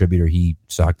be a contributor. He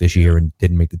sucked this year and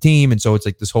didn't make the team. And so it's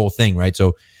like this whole thing, right?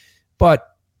 So, but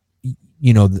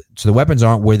so the weapons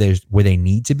aren't where they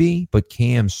need to be, but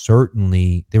Cam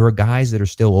certainly, there are guys that are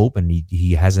still open.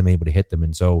 He hasn't been able to hit them.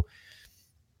 And so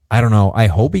I don't know. I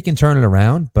hope he can turn it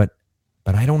around, but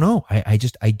I don't know.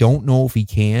 I don't know if he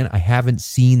can. I haven't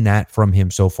seen that from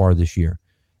him so far this year.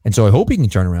 And so I hope he can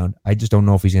turn around. I just don't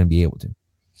know if he's going to be able to.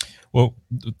 Well,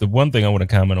 the one thing I want to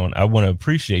comment on, I want to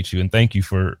appreciate you and thank you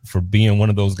for being one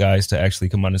of those guys to actually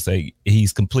come on and say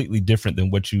he's completely different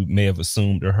than what you may have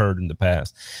assumed or heard in the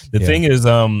past. The thing is,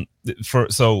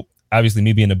 so obviously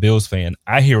me being a Bills fan,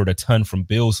 I hear it a ton from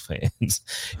Bills fans,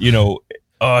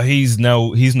 he's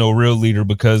no real leader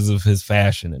because of his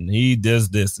fashion and he does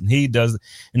this and he does.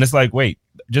 And it's like, wait,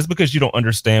 just because you don't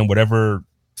understand whatever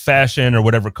fashion or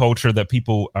whatever culture that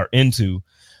people are into,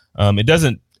 it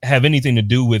doesn't have anything to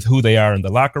do with who they are in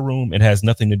the locker room. It has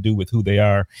nothing to do with who they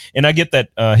are. And I get that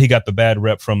he got the bad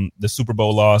rep from the Super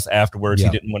Bowl loss afterwards. He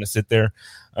didn't want to sit there.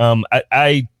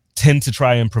 I tend to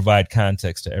try and provide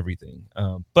context to everything.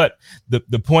 But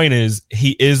the point is,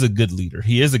 he is a good leader.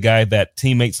 He is a guy that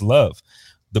teammates love.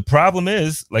 The problem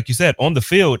is, like you said, on the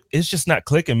field, it's just not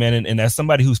clicking, man. And as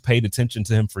somebody who's paid attention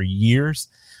to him for years,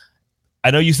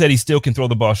 I know you said he still can throw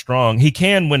the ball strong. He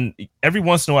can when every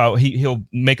once in a while he'll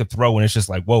make a throw and it's just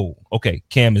like, whoa, okay,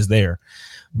 Cam is there.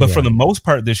 But for the most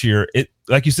part this year, it,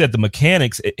 like you said, the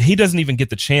mechanics, he doesn't even get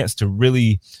the chance to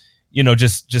really,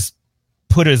 just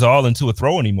put his all into a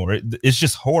throw anymore. It's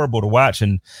just horrible to watch.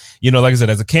 And, like I said,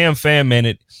 as a Cam fan, man,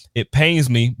 it pains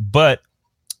me, but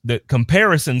the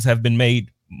comparisons have been made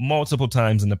multiple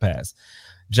times in the past.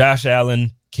 Josh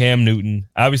Allen, Cam Newton,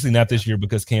 obviously not this year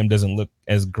because Cam doesn't look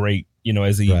as great,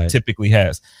 as he typically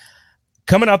has.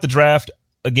 Coming out the draft,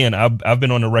 again, I've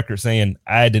been on the record saying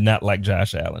I did not like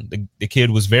Josh Allen. The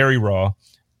kid was very raw.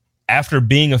 After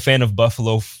being a fan of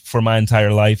Buffalo for my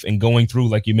entire life and going through,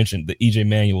 like you mentioned, the EJ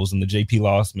Manuels and the JP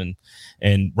Lossman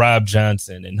and Rob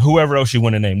Johnson and whoever else you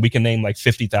want to name, we can name like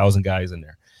 50,000 guys in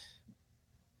there.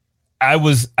 I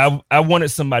wanted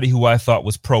somebody who I thought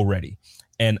was pro ready.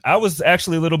 And I was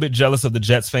actually a little bit jealous of the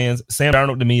Jets fans. Sam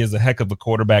Darnold to me is a heck of a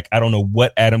quarterback. I don't know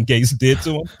what Adam Gase did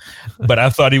to him, but I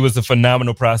thought he was a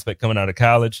phenomenal prospect coming out of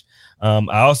college.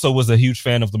 I also was a huge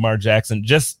fan of Lamar Jackson,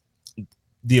 just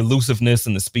the elusiveness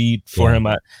and the speed for him.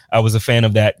 I was a fan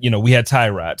of that. We had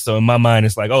Tyrod. So in my mind,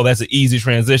 it's like, oh, that's an easy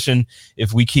transition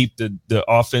if we keep the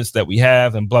offense that we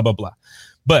have and blah, blah, blah.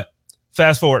 But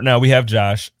fast forward now, we have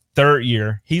Josh, third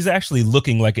year. He's actually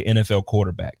looking like an NFL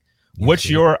quarterback. What's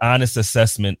your honest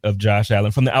assessment of Josh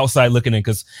Allen from the outside looking in?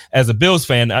 Because as a Bills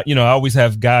fan, I always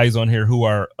have guys on here who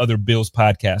are other Bills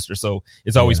podcasters. So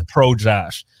it's always pro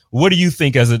Josh. What do you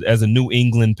think as a New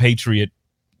England Patriot,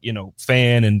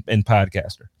 fan and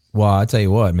podcaster? Well, I'll tell you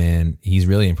what, man, he's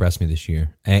really impressed me this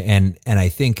year. And I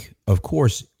think, of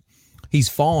course, he's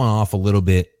fallen off a little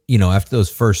bit. After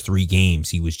those first 3 games,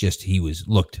 he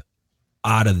looked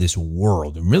out of this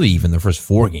world. And really even the first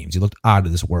 4 games, he looked out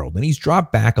of this world. And he's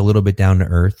dropped back a little bit down to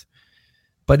earth.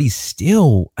 but he's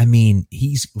still, I mean,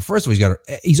 first of all,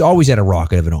 he's always had a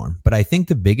rocket of an arm. But I think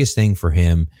the biggest thing for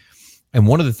him, and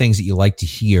one of the things that you like to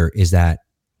hear, is that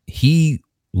he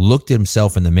looked at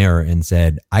himself in the mirror and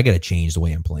said, I got to change the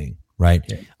way I'm playing, right?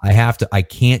 Yeah. I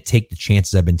can't take the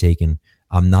chances I've been taking.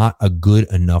 I'm not a good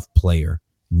enough player.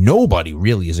 Nobody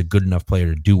really is a good enough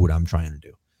player to do what I'm trying to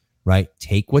do, right?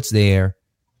 Take what's there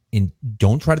and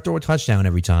don't try to throw a touchdown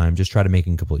every time. Just try to make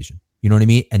a completion. You know what I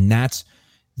mean? And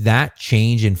that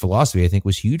change in philosophy, I think,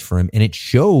 was huge for him. And it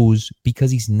shows because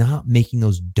he's not making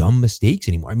those dumb mistakes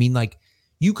anymore. I mean, like,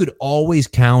 you could always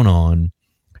count on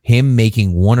him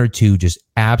making one or two just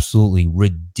absolutely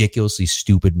ridiculously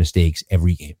stupid mistakes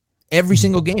every game. Every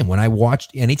single game.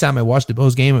 Anytime I watched the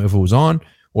Bills game, if it was on,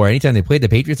 or anytime they played the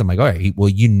Patriots, I'm like, all right, well,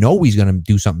 he's going to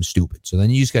do something stupid. So then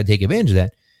you just got to take advantage of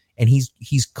that. And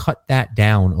he's cut that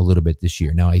down a little bit this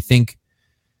year. Now, I think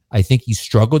he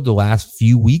struggled the last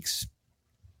few weeks.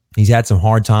 He's had some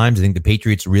hard times. I think the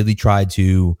Patriots really tried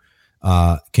to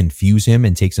confuse him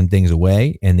and take some things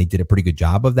away. And they did a pretty good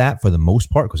job of that for the most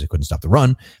part because they couldn't stop the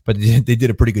run. But they did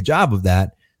a pretty good job of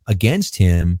that against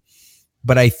him.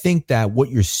 But I think that what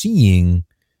you're seeing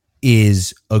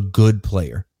is a good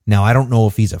player. Now, I don't know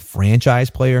if he's a franchise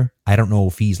player. I don't know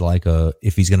if he's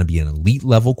if he's going to be an elite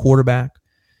level quarterback.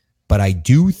 But I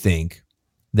do think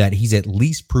that he's at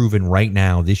least proven right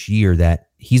now this year that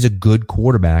he's a good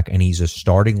quarterback and he's a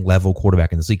starting level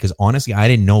quarterback in this league. Because honestly, I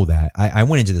didn't know that. I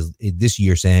went into this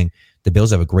year saying the Bills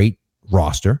have a great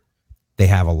roster. They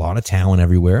have a lot of talent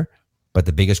everywhere. But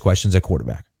the biggest question is at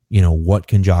quarterback. What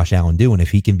can Josh Allen do? And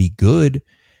if he can be good,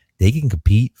 they can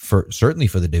compete certainly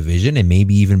for the division and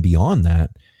maybe even beyond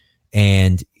that.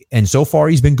 And so far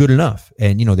he's been good enough.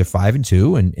 And, they're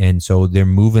 5-2 and so they're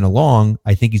moving along.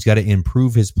 I think he's got to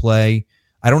improve his play.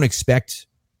 I don't expect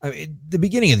the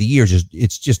beginning of the year,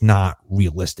 it's just not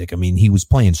realistic. I mean, he was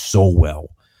playing so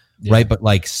well, right? But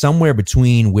like somewhere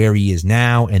between where he is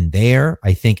now and there,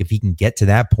 I think if he can get to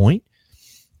that point,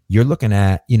 you're looking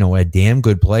at, a damn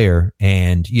good player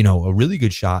and, a really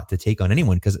good shot to take on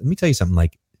anyone. Because let me tell you something,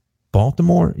 like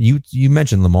Baltimore, you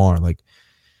mentioned Lamar, like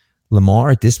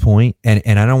Lamar at this point,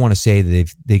 and I don't want to say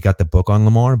that they got the book on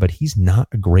Lamar, but he's not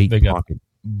a great pocket.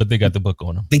 But they got the book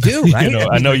on him. They do, right?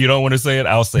 I know you don't want to say it.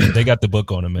 I'll say it. They got the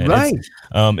book on him, man. Right.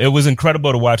 It was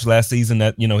incredible to watch last season,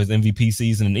 that his MVP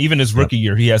season, and even his rookie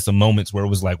year, he had some moments where it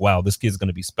was like, wow, this kid's going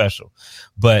to be special.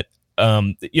 But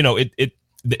the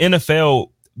NFL,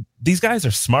 these guys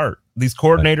are smart. These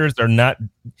coordinators are not,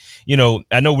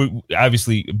 I know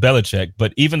obviously Belichick,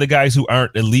 but even the guys who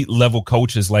aren't elite level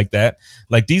coaches like that,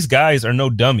 like these guys are no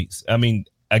dummies. I mean,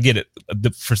 I get it.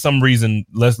 For some reason,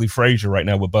 Leslie Frazier right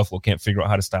now with Buffalo can't figure out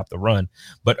how to stop the run.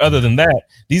 But other than that,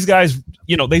 these guys,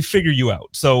 they figure you out.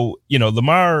 So,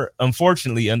 Lamar,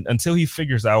 unfortunately, until he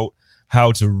figures out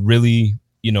how to really,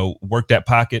 work that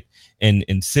pocket and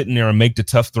sit in there and make the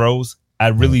tough throws, I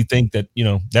really think that,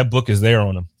 that book is there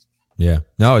on him. Yeah,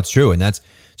 no, it's true. And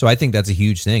so I think that's a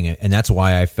huge thing. And that's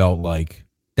why I felt like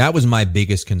that was my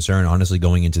biggest concern, honestly,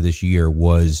 going into this year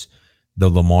was the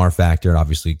Lamar factor.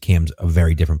 Obviously, Cam's a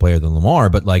very different player than Lamar,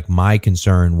 but like my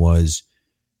concern was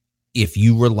if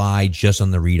you rely just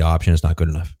on the read option, it's not good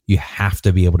enough. You have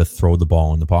to be able to throw the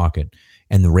ball in the pocket.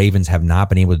 And the Ravens have not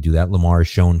been able to do that. Lamar has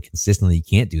shown consistently he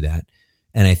can't do that.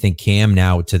 And I think Cam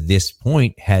now to this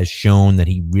point has shown that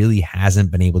he really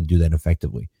hasn't been able to do that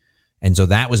effectively. And so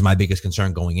that was my biggest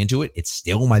concern going into it. It's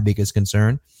still my biggest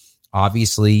concern.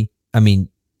 Obviously, I mean,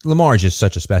 Lamar is just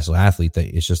such a special athlete that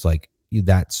it's just like,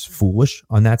 that's foolish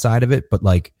on that side of it. But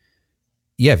like,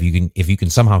 yeah, if you can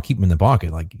somehow keep him in the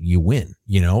pocket, like you win,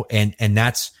 and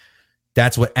that's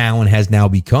what Allen has now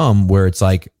become, where it's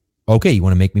like, okay, you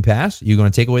want to make me pass? You're going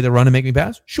to take away the run and make me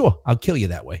pass? Sure. I'll kill you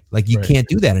that way. Like you can't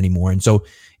do that anymore. And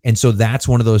so that's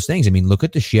one of those things. I mean, look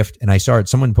at the shift. And I saw it,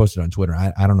 someone posted on Twitter.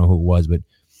 I don't know who it was, but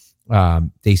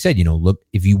they said, look,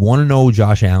 if you want to know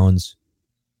Josh Allen's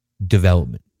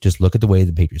development, just look at the way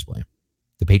the Patriots play him.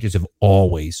 The Patriots have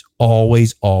always,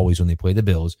 when they play the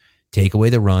Bills, take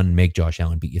away the run, make Josh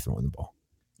Allen beat you throwing the ball.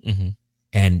 Mm-hmm.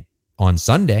 And on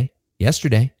Sunday,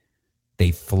 yesterday,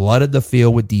 they flooded the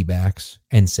field with D-backs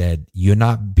and said, you're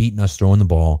not beating us throwing the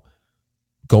ball.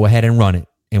 Go ahead and run it,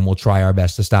 and we'll try our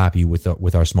best to stop you with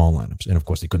our small lineups. And, of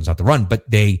course, they couldn't stop the run, but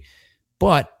they,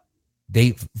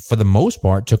 for the most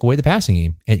part, took away the passing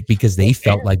game because they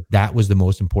felt like that was the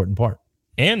most important part.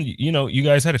 And, you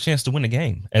guys had a chance to win the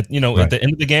game. At the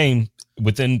end of the game,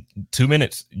 within 2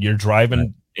 minutes, you're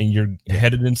driving and you're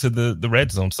headed into the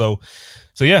red zone. So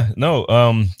yeah, no,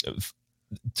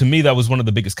 to me, that was one of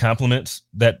the biggest compliments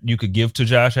that you could give to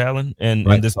Josh Allen and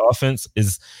this offense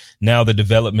is now the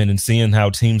development and seeing how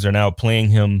teams are now playing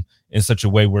him in such a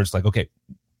way where it's like, okay,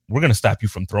 we're going to stop you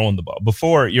from throwing the ball.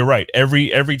 Before, you're right,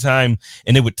 every time,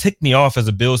 and it would tick me off as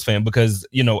a Bills fan because,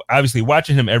 you know, obviously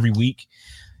watching him every week,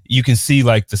 you can see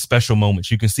like the special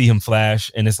moments. You can see him flash,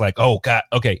 and it's like, oh God,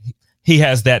 okay, he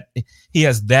has that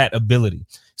ability.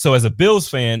 So as a Bills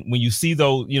fan, when you see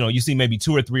those, you know, you see maybe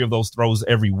 2 or 3 of those throws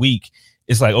every week,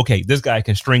 it's like, okay, this guy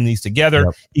can string these together.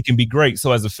 Yep. He can be great.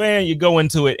 So as a fan, you go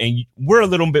into it and we're a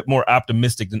little bit more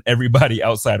optimistic than everybody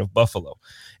outside of Buffalo.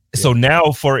 Yep. So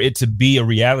now for it to be a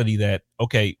reality that,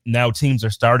 okay, now teams are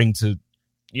starting to,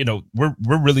 you know, we're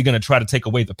really going to try to take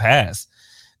away the pass.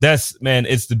 That's, man,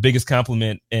 it's the biggest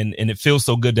compliment. And it feels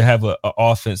so good to have a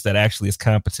offense that actually is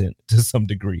competent to some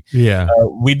degree. Yeah.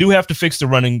 We do have to fix the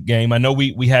running game. I know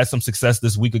we had some success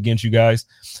this week against you guys,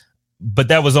 but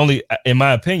that was only, in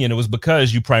my opinion, it was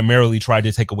because you primarily tried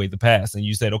to take away the pass. And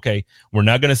you said, okay, we're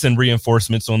not going to send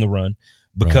reinforcements on the run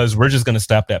because we're just going to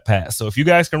stop that pass. So if you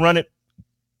guys can run it,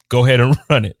 go ahead and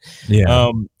run it.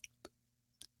 Yeah.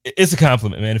 It's a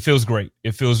compliment, man. It feels great.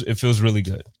 It feels really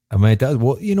good. I mean, it does.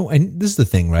 Well, you know, and this is the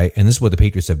thing, right? And this is what the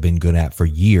Patriots have been good at for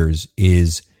years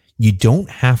is you don't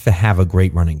have to have a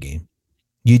great running game.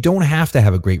 You don't have to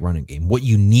have a great running game. What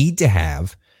you need to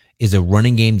have is a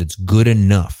running game that's good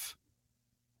enough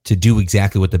to do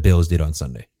exactly what the Bills did on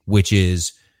Sunday, which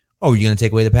is, oh, you're going to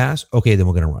take away the pass? Okay, then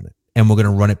we're going to run it. And we're going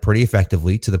to run it pretty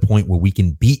effectively to the point where we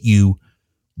can beat you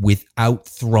without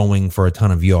throwing for a ton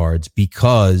of yards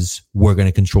because we're going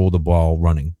to control the ball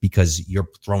running because you're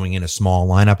throwing in a small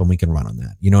lineup and we can run on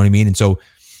that. You know what I mean? And so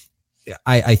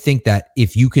I think that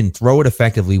if you can throw it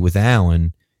effectively with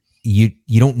Allen, you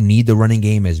don't need the running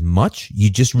game as much. You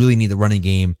just really need the running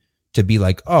game to be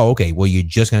like, oh, okay, well, you're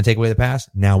just going to take away the pass.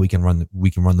 Now we can run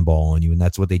the ball on you. And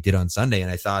that's what they did on Sunday.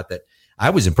 And I thought that I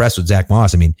was impressed with Zach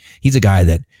Moss. I mean, he's a guy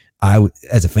that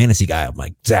as a fantasy guy, I'm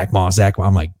like, Zach Moss,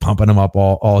 I'm like pumping him up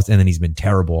all, and then he's been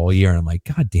terrible all year. And I'm like,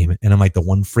 God damn it. And I'm like, the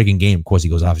one freaking game, of course, he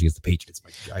goes off against the Patriots.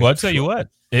 Well, I'll tell you what,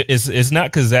 it's not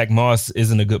because Zach Moss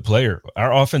isn't a good player.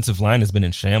 Our offensive line has been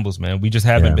in shambles, man. We just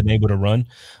haven't been able to run.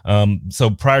 So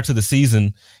prior to the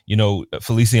season, you know,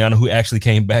 Feliciano, who actually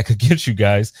came back against you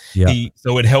guys,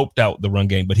 so it helped out the run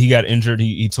game, but he got injured.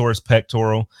 He tore his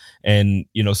pectoral. And,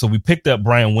 you know, so we picked up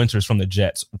Brian Winters from the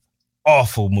Jets.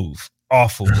 Awful move.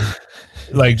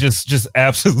 Like just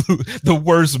absolute the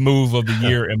worst move of the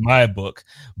year in my book.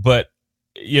 But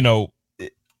you know,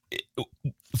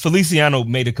 Feliciano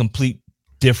made a complete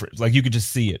difference. Like you could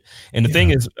just see it. And the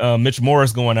thing is, Mitch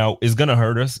Morris going out is going to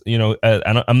hurt us. You know,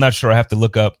 I'm not sure. I have to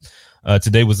look up.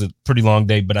 Today was a pretty long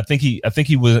day, but I think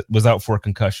he was out for a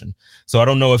concussion. So I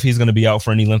don't know if he's going to be out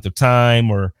for any length of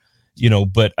time or. You know,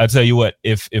 but I tell you what,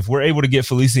 if we're able to get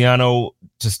Feliciano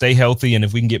to stay healthy, and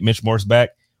if we can get Mitch Morris back,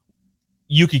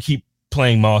 you could keep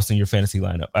playing Moss in your fantasy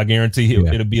lineup. I guarantee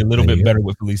it'll be a little bit better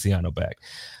with Feliciano back.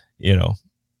 You know,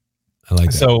 I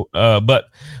like that. So, but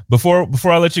before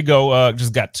I let you go,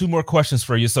 just got 2 more questions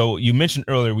for you. So you mentioned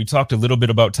earlier we talked a little bit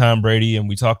about Tom Brady, and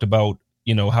we talked about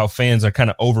how fans are kind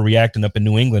of overreacting up in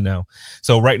New England now.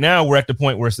 So right now we're at the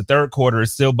point where it's the third quarter.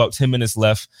 It's still about 10 minutes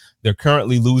left. They're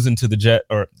currently losing to the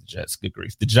Jets. Good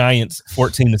grief, the Giants,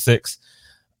 14-6.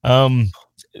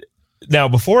 Now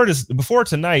before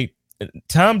tonight.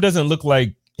 Tom doesn't look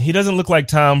like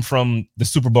Tom from the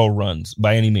Super Bowl runs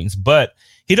by any means, but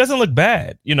he doesn't look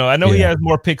bad. You know, I know he has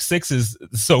more pick sixes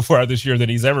so far this year than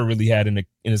he's ever really had in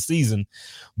a season,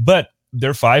 but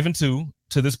they're 5-2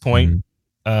 to this point.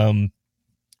 Mm-hmm.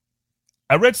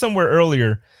 I read somewhere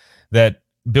earlier that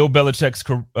Bill Belichick's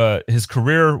his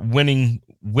career winning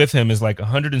with him is like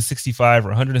 165 or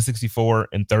 164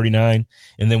 and 39,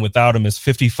 and then without him is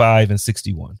 55 and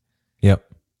 61. Yep.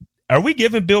 Are we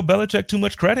giving Bill Belichick too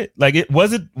much credit? Like,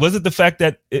 was it the fact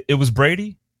that it was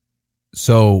Brady?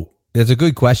 So that's a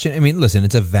good question. I mean, listen,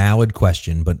 it's a valid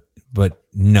question, but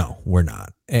no, we're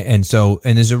not. And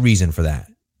there's a reason for that.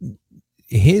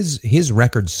 His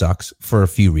record sucks for a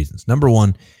few reasons. Number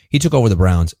one, he took over the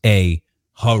Browns, a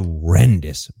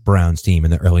horrendous Browns team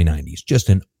in the early 90s. Just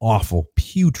an awful,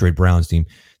 putrid Browns team.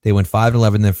 They went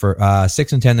 5-11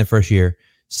 6-10 their first year,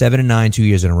 7-9 2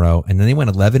 years in a row, and then they went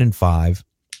 11-5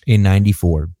 in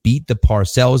 94. Beat the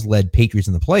Parcells-led Patriots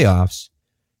in the playoffs,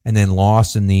 and then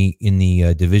lost in the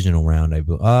divisional round.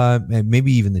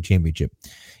 Maybe even the championship.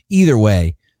 Either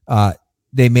way,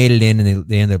 they made it in, and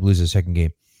they ended up losing the second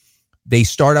game. They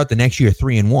start out the next year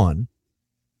 3-1,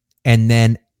 and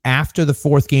then after the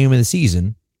fourth game of the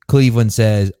season, Cleveland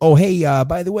says, "Oh, hey,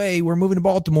 by the way, we're moving to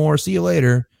Baltimore. See you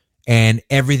later." And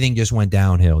everything just went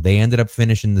downhill. They ended up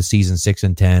finishing the season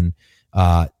 6-10.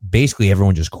 Basically,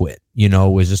 everyone just quit. It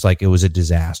was just like it was a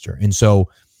disaster.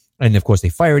 And of course, they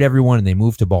fired everyone and they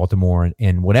moved to Baltimore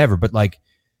and whatever. But like,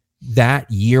 that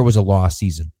year was a lost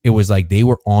season. It was like they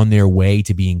were on their way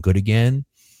to being good again.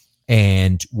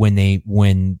 And when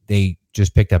they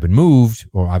just picked up and moved,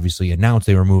 or obviously announced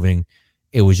they were moving,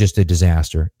 it was just a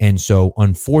disaster. And so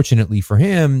unfortunately for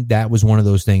him, that was one of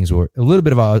those things where a little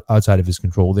bit of outside of his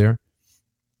control there.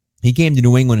 He came to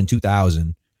New England in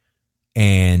 2000,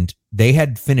 and they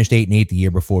had finished 8-8 the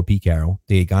year before Pete Carroll.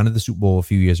 They had gone to the Super Bowl a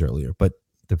few years earlier, but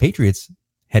the Patriots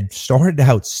had started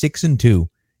out 6-2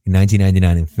 in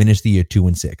 1999 and finished the year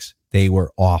 2-6. They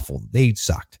were awful. They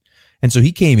sucked. And so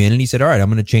he came in and he said, all right, I'm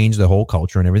going to change the whole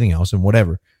culture and everything else and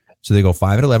whatever. So they go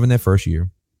 5-11 their first year.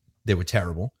 They were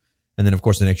terrible. And then, of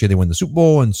course, the next year they win the Super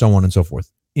Bowl and so on and so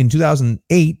forth. In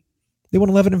 2008, they won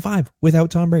 11-5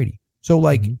 without Tom Brady. So,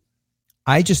 like,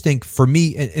 I just think for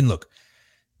me, and look,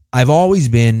 I've always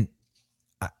been,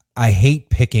 I hate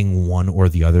picking one or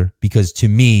the other, because to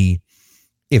me,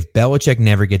 if Belichick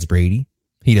never gets Brady,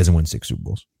 he doesn't win 6 Super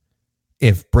Bowls.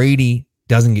 If Brady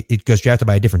it goes drafted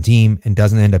by a different team and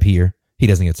doesn't end up here, he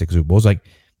doesn't get 6 Super Bowls. Like,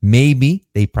 maybe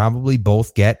they probably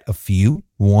both get a few,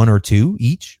 1 or 2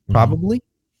 each, probably,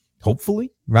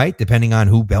 hopefully, right? Depending on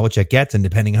who Belichick gets and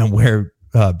depending on where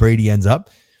Brady ends up.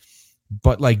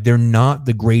 But, like, they're not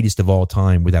the greatest of all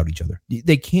time without each other.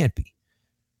 They can't be.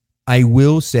 I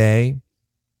will say,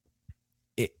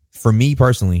 for me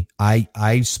personally,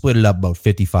 I split it up about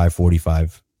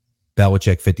 55-45.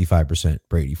 Belichick 55%,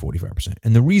 Brady 45%.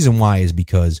 And the reason why is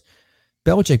because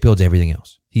Belichick builds everything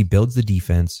else. He builds the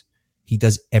defense. He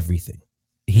does everything.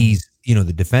 He's,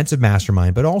 the defensive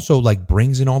mastermind, but also, like,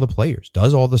 brings in all the players,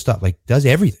 does all the stuff, like, does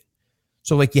everything.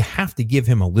 So, like, you have to give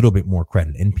him a little bit more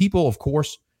credit. And people, of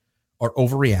course, are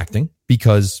overreacting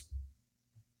because,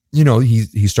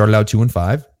 he started out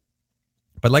 2-5.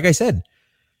 But like I said,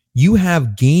 you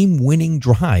have game-winning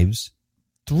drives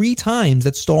 3 times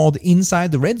that stalled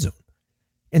inside the red zone.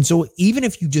 And so even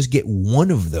if you just get one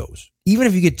of those, even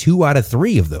if you get 2 out of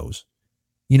 3 of those,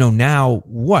 now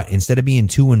what? Instead of being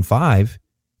 2-5,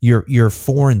 you're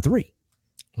 4-3.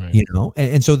 Right.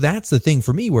 And so that's the thing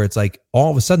for me, where it's like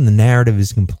all of a sudden the narrative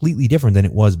is completely different than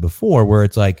it was before, where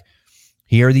it's like,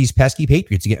 here are these pesky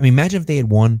Patriots again. I mean, imagine if they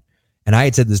had won, and I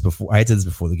had said this before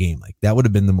the game, like, that would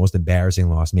have been the most embarrassing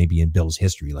loss maybe in Bills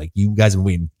history. Like, you guys have been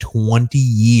waiting 20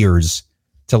 years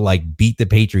to, like, beat the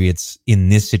Patriots in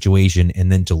this situation,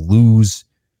 and then to lose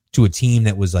to a team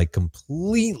that was, like,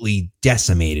 completely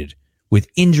decimated with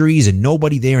injuries and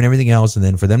nobody there and everything else. And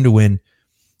then for them to win,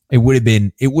 it would have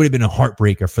been a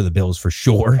heartbreaker for the Bills for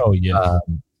sure. Oh yeah.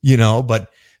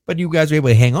 But you guys were able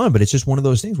to hang on. But it's just one of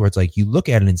those things where it's like, you look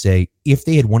at it and say, if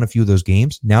they had won a few of those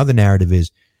games, now the narrative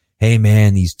is, hey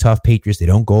man, these tough Patriots, they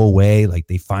don't go away. Like,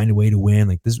 they find a way to win.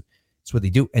 Like, this, it's what they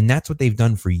do. And that's what they've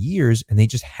done for years. And they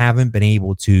just haven't been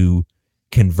able to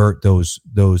convert those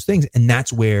things. And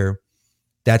that's where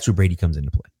Brady comes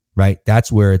into play, right?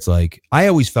 That's where it's like, I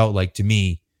always felt like, to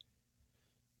me,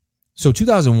 so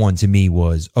 2001 to me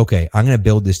was, okay, I'm going to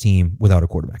build this team without a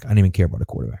quarterback. I don't even care about a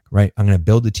quarterback, right? I'm going to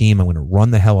build the team. I'm going to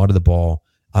run the hell out of the ball.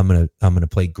 I'm going to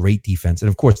play great defense. And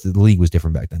of course, the league was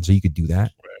different back then, so you could do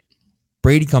that. Right.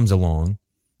 Brady comes along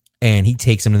and he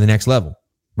takes him to the next level,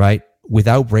 right?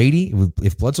 Without Brady,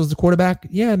 if Bledsoe's the quarterback,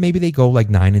 yeah, maybe they go like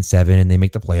 9-7 and they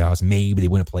make the playoffs. Maybe they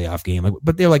win a playoff game,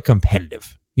 but they're like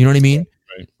competitive. You know what I mean?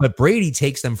 Right. But Brady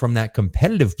takes them from that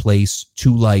competitive place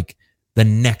to like the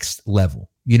next level.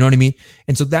 You know what I mean?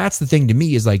 And so that's the thing to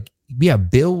me is like, yeah,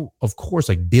 Bill, of course,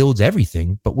 like builds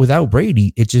everything, but without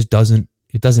Brady, it just doesn't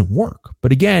work.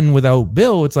 But again, without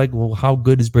Bill, it's like, well, how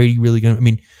good is Brady really going to, I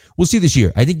mean, we'll see this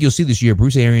year. I think you'll see this year,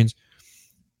 Bruce Arians,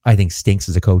 I think stinks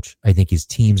as a coach. I think his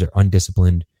teams are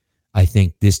undisciplined. I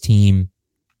think this team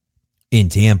in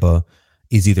Tampa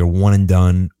is either one and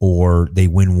done or they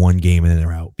win one game and then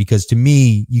they're out. Because to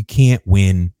me, you can't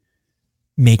win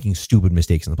making stupid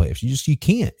mistakes in the playoffs. You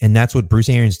can't. And that's what Bruce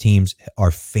Arians teams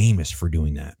are famous for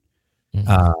doing that.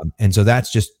 Mm-hmm. And so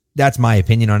that's my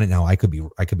opinion on it. Now I could be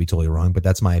totally wrong, but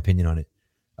that's my opinion on it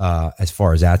as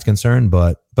far as that's concerned.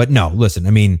 But no, listen,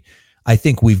 I mean, I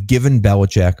think we've given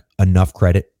Belichick enough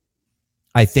credit.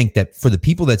 I think that for the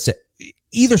people that said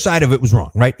either side of it was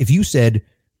wrong, right? If you said,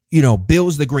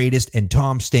 Bill's the greatest and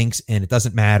Tom stinks and it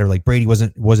doesn't matter, like Brady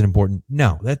wasn't important.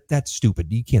 No, that's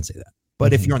stupid. You can't say that.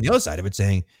 But if you're on the other side of it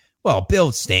saying, well,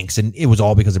 Bill stinks and it was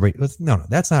all because of Brady. No,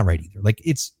 that's not right either. Like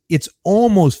it's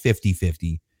almost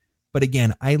 50-50. But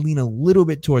again, I lean a little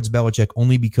bit towards Belichick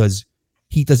only because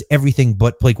he does everything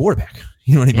but play quarterback.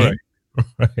 You know what I mean?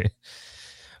 Right.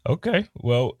 Okay.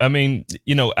 Well, I mean,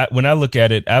 when I look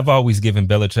at it, I've always given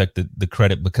Belichick the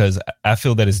credit because I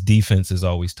feel that his defense is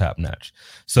always top notch.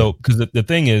 So, because the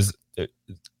thing is,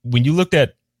 when you looked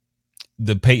at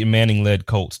the Peyton Manning led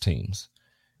Colts teams,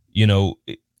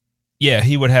 Yeah,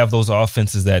 he would have those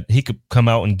offenses that he could come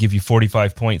out and give you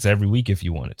 45 points every week if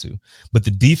you wanted to. But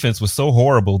the defense was so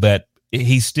horrible that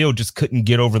he still just couldn't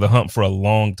get over the hump for a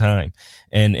long time.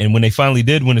 And when they finally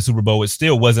did win the Super Bowl, it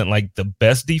still wasn't like the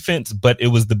best defense, but it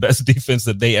was the best defense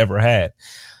that they ever had.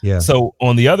 Yeah. So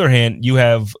on the other hand, you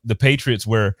have the Patriots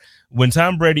where when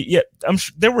Tom Brady,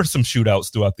 there were some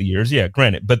shootouts throughout the years. Yeah,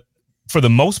 granted. But for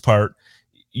the most part,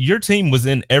 your team was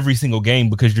in every single game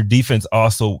because your defense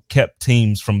also kept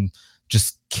teams from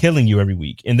just killing you every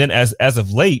week. And then as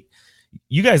of late,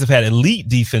 you guys have had elite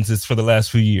defenses for the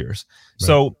last few years. Right.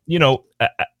 So,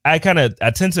 I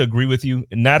tend to agree with you.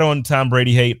 Not on Tom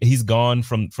Brady hate. He's gone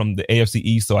from the AFC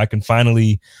East. So I can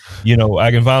finally,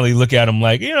 look at him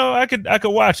like, I could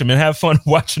watch him and have fun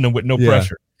watching him with no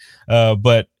pressure.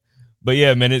 But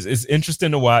yeah, man, it's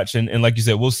interesting to watch. And like you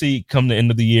said, we'll see come the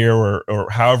end of the year or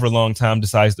however long Tom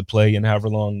decides to play and however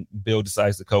long Bill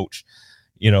decides to coach,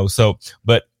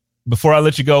 but before I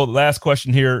let you go, last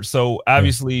question here. So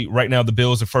obviously right now the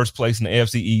Bills are first place in the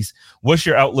AFC East. What's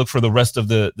your outlook for the rest of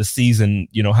the season?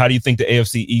 How do you think the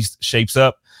AFC East shapes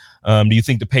up? Do you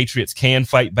think the Patriots can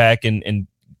fight back and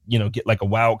get like a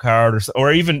wild card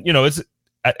or even, it's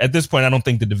at this point, I don't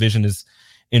think the division is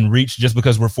in reach just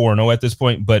because we're 4-0 at this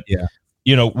point. But,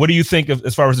 what do you think of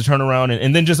as far as the turnaround?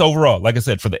 And then just overall, like I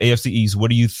said, for the AFC East, what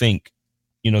do you think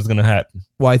is going to happen?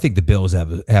 Well, I think the Bills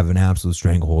have an absolute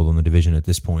stranglehold on the division at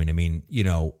this point. I mean,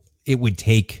 it would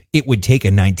take a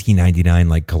 1999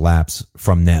 like collapse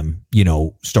from them,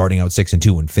 starting out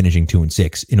 6-2 and finishing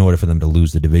 2-6 in order for them to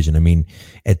lose the division. I mean,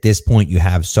 at this point you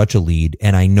have such a lead,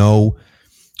 and I know,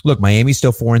 look, Miami's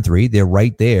still 4-3. They're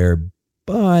right there,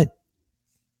 but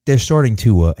they're starting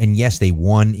Tua, and yes, they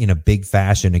won in a big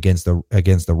fashion against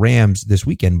the Rams this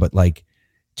weekend, but like,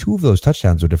 2 of those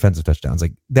touchdowns were defensive touchdowns.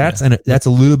 Like that's a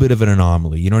little bit of an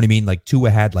anomaly. You know what I mean? Like Tua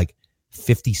had like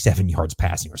 57 yards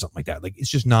passing or something like that. Like it's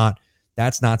just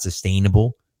that's not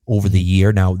sustainable over the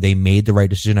year. Now they made the right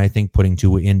decision, I think, putting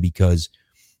Tua in because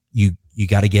you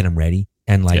got to get him ready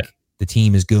and the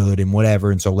team is good and whatever.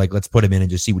 And so like, let's put him in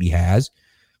and just see what he has.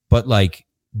 But like,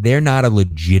 they're not a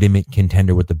legitimate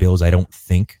contender with the Bills, I don't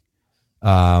think.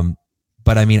 But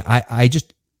I mean,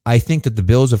 I think that the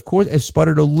Bills, of course, have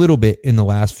sputtered a little bit in the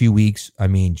last few weeks. I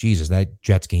mean, Jesus, that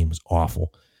Jets game was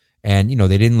awful. And,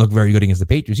 they didn't look very good against the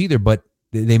Patriots either, but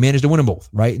they managed to win them both,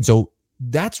 right? And so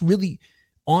that's really,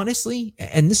 honestly,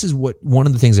 and this is what one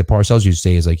of the things that Parcells used to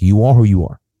say is like, you are who you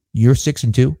are. You're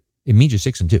 6-2. It means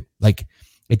you're 6-2. Like,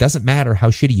 it doesn't matter how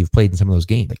shitty you've played in some of those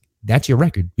games. Like, that's your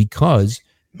record because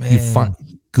you find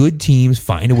good teams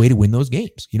find a way to win those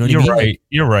games. You know what I mean? You're right.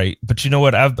 You're right. But you know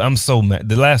what? I'm so mad.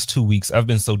 The last 2 weeks, I've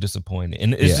been so disappointed.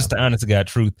 And it's just the honest to God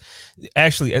truth.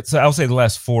 Actually, so I'll say the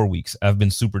last 4 weeks, I've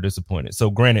been super disappointed. So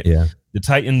granted, the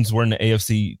Titans were in the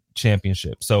AFC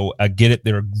Championship. So I get it.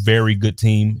 They're a very good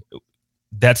team.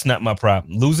 That's not my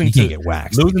problem. Losing to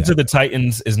the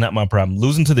Titans is not my problem.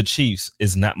 Losing to the Chiefs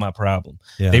is not my problem.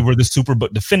 Yeah. They were the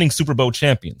defending Super Bowl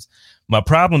champions. My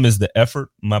problem is the effort.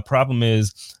 My problem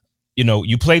is,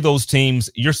 you play those teams,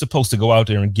 you're supposed to go out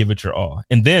there and give it your all.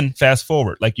 And then fast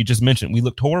forward, like you just mentioned, we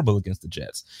looked horrible against the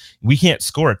Jets. We can't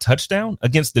score a touchdown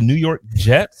against the New York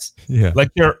Jets. Yeah. Like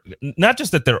they're not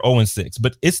just that they're 0-6,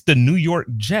 but it's the New York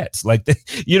Jets. Like,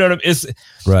 you know what I mean? It's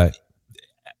right.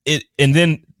 And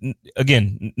then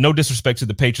again, no disrespect to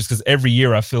the Patriots, because every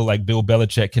year I feel like Bill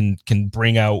Belichick can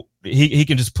bring out, he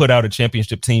can just put out a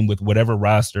championship team with whatever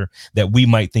roster that we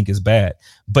might think is bad.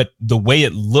 But the way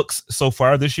it looks so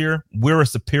far this year, we're a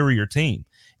superior team.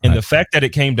 And the fact that it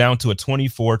came down to a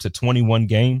 24-21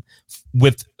 game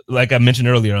with, like I mentioned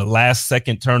earlier, a last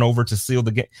second turnover to seal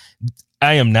the game,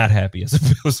 I am not happy as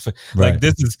a Bills fan. Right.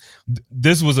 Like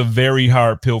this was a very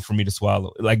hard pill for me to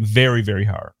swallow, like very, very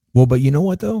hard. Well, but you know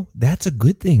what, though? That's a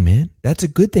good thing, man. That's a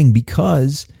good thing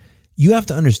because you have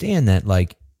to understand that,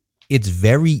 like, it's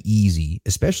very easy,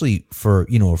 especially for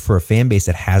a fan base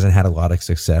that hasn't had a lot of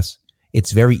success.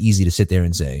 It's very easy to sit there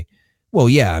and say, well,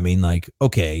 yeah, I mean, like,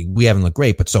 okay, we haven't looked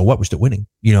great, but so what? We're still winning,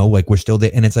 like we're still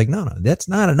there. And it's like, no, that's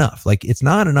not enough. Like, it's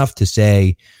not enough to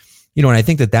say, and I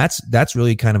think that's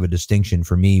really kind of a distinction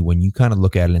for me when you kind of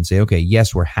look at it and say, okay,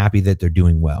 yes, we're happy that they're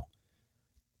doing well,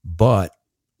 but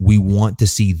we want to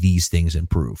see these things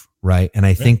improve, right? And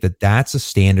I think that that's a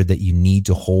standard that you need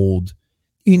to hold.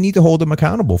 You need to hold them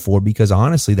accountable for, because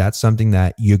honestly, that's something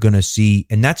that you're going to see,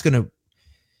 and that's going to,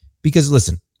 because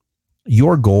listen,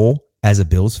 your goal as a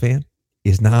Bills fan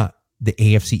is not the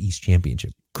AFC East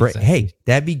championship. Great. Exactly. Hey,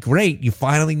 that'd be great. You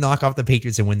finally knock off the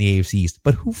Patriots and win the AFC East,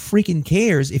 but who freaking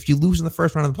cares if you lose in the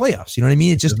first round of the playoffs? You know what I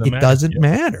mean? It doesn't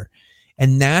matter.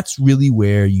 And that's really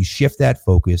where you shift that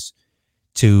focus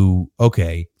to,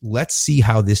 okay, let's see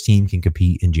how this team can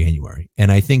compete in January.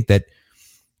 And I think that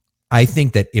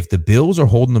if the Bills are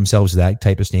holding themselves to that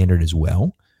type of standard as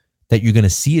well, that you're going to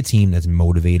see a team that's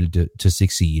motivated to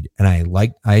succeed. And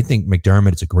I think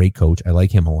McDermott is a great coach. I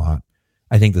like him a lot.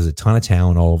 I think there's a ton of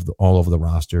talent all over the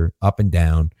roster, up and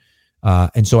down.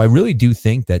 And so I really do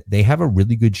think that they have a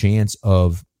really good chance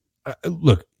of,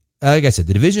 look, like I said,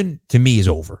 the division to me is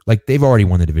over. Like, they've already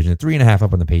won the division. 3.5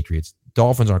 up on the Patriots.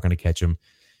 Dolphins aren't going to catch them.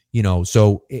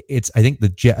 So I think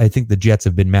the Jets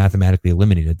have been mathematically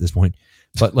eliminated at this point.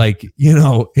 But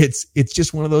it's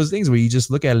just one of those things where you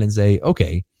just look at it and say,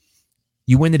 okay,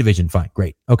 you win the division, fine,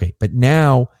 great. Okay, but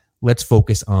now let's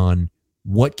focus on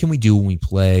what can we do when we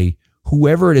play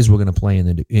whoever it is we're going to play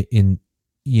in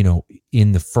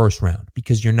the first round,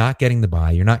 because you're not getting the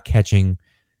bye. You're not catching,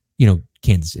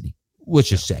 Kansas City. Let's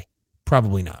just say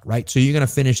probably not, right? So you're going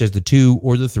to finish as the 2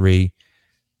 or the 3,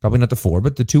 probably not the 4,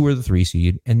 but the 2 or the 3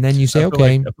 seed. And then you say,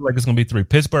 okay. I feel like it's going to be 3.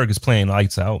 Pittsburgh is playing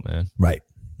lights out, man. Right.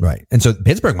 And so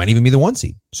Pittsburgh might even be the 1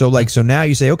 seed. So now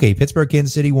you say, okay, Pittsburgh,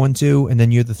 Kansas City, 1, 2, and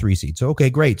then you're the 3 seed. So, okay,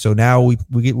 great. So now we're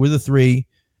the 3.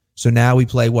 So now we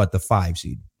play what? The 5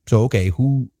 seed. So, okay,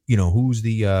 who's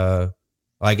the,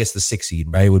 I guess the 6 seed,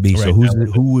 right? It would be. Right. So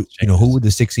who would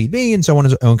the 6 seed be? And so on.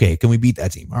 Okay, can we beat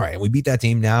that team? All right, we beat that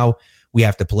team. Now we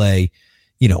have to play,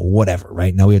 whatever,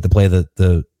 right? Now we have to play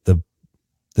the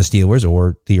Steelers,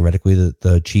 or theoretically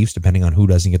the Chiefs, depending on who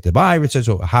doesn't get the bye.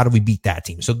 So how do we beat that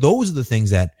team? So those are the things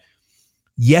that,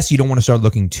 yes, you don't want to start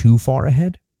looking too far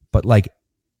ahead, but like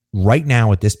right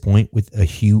now at this point with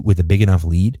a big enough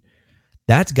lead,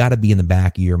 that's got to be in the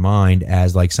back of your mind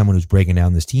as like someone who's breaking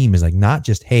down this team, is like not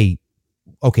just, hey,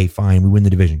 okay, fine, we win the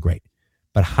division, great.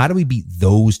 But how do we beat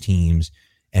those teams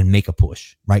and make a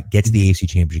push, right? Get to the AFC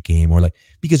Championship game, or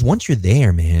because once you're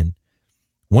there, man,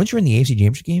 once you're in the AFC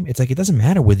Championship game, it's like it doesn't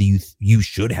matter whether you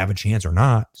should have a chance or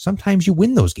not. Sometimes you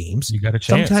win those games. You got a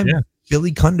chance. Sometimes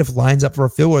Billy Cundiff lines up for a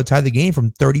field goal to tie the game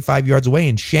from 35 yards away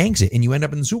and shanks it, and you end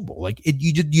up in the Super Bowl.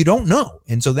 You don't know.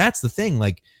 And so that's the thing.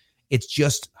 Like, it's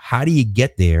just, how do you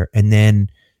get there? And then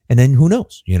who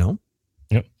knows, Yep.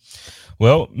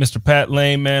 Well, Mr. Pat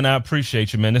Lane, man, I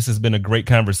appreciate you, man. This has been a great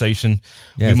conversation.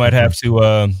 Yeah, we might have to,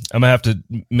 I'm going to have to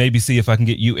maybe see if I can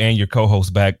get you and your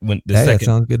co-host back that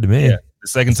sounds good to me. Yeah, the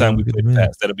second time we play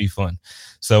Pats. That'll be fun.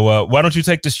 So why don't you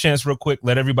take this chance real quick,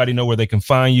 let everybody know where they can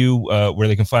find you, where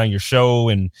they can find your show,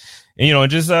 and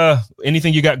just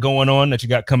anything you got going on that you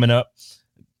got coming up.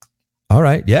 All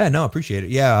right. Yeah, no, appreciate it.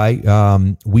 Yeah,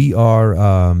 I'm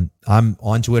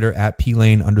on Twitter at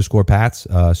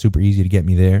plane_Pats. Super easy to get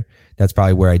me there. That's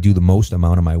probably where I do the most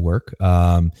amount of my work.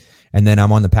 And then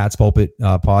I'm on the Pat's Pulpit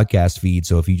podcast feed.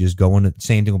 So if you just go into,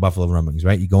 same thing with Buffalo Rumblings,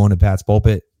 right? You go into Pat's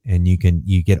Pulpit and you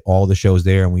get all the shows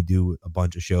there, and we do a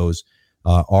bunch of shows.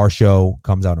 Our show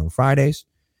comes out on Fridays,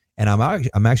 and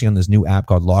I'm actually on this new app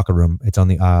called Locker Room. It's on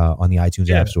the iTunes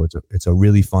App Store. It's a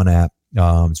really fun app.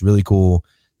 It's really cool.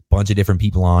 Bunch of different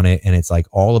people on it, and it's like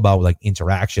all about like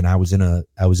interaction. I was in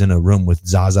a room with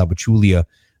Zaza Pachulia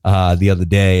the other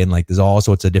day, and like there's all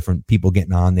sorts of different people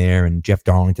getting on there, and Jeff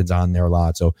Darlington's on there a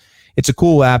lot. So it's a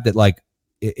cool app that like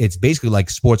it's basically like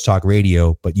sports talk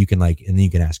radio, but you can and then you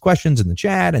can ask questions in the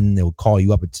chat, and they'll call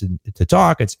you up to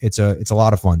talk. It's a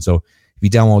lot of fun. So if you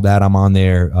download that, I'm on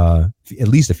there at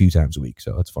least a few times a week.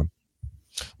 So it's fun.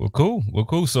 Well,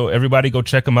 cool. So everybody go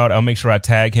check him out. I'll make sure I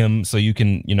tag him so you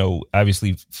can,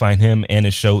 obviously find him and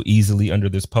his show easily under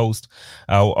this post.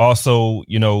 I'll also,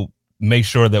 make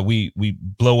sure that we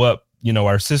blow up,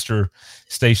 our sister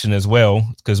station as well,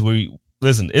 because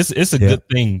it's a good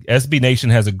thing. SB Nation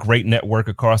has a great network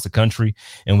across the country,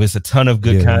 and with a ton of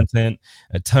good content,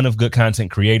 a ton of good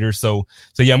content creators. So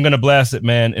yeah, I'm going to blast it,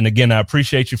 man. And again, I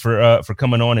appreciate you for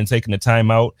coming on and taking the time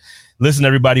out. Listen,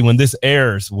 everybody, when this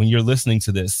airs, when you're listening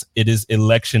to this, it is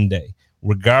election day.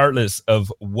 Regardless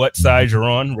of what side you're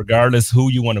on, regardless who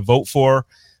you want to vote for,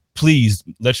 please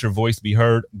let your voice be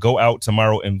heard. Go out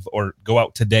tomorrow or go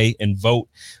out today and vote.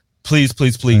 Please,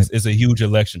 please, please. Right. It's a huge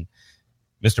election.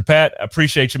 Mr. Pat, I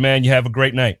appreciate you, man. You have a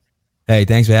great night. Hey,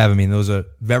 thanks for having me. Those are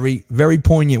very, very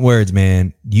poignant words,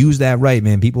 man. Use that right,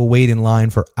 man. People wait in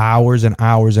line for hours and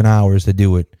hours and hours to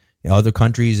do it. Other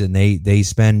countries, and they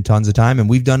spend tons of time, and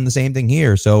we've done the same thing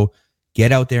here. So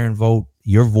get out there and vote.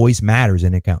 Your voice matters,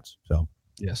 and it counts. So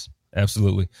yes,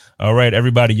 absolutely. All right,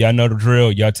 everybody, y'all know the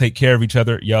drill. Y'all take care of each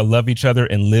other. Y'all love each other,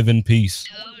 and live in peace.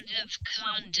 Code of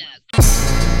conduct.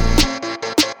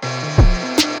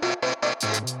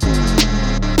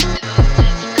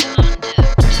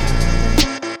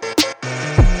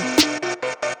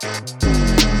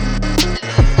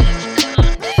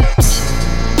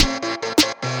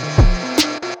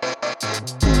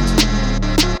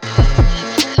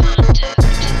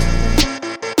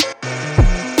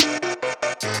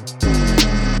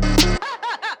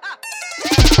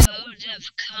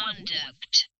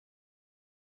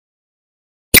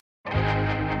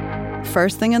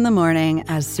 First thing in the morning,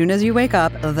 as soon as you wake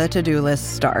up, the to-do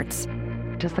list starts.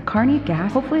 Does the car need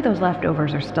gas? Hopefully those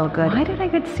leftovers are still good. Why did I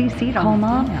get CC'd on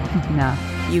Mom? No.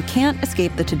 You can't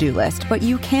escape the to-do list, but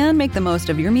you can make the most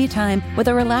of your me time with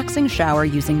a relaxing shower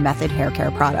using Method Hair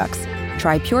Care products.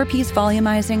 Try Pure Peace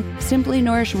Volumizing, Simply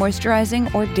Nourish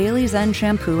Moisturizing, or Daily Zen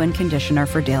Shampoo and Conditioner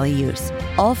for daily use.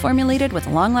 All formulated with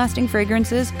long-lasting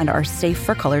fragrances and are safe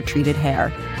for color-treated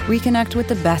hair. Reconnect with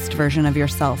the best version of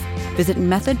yourself. Visit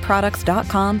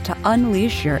methodproducts.com to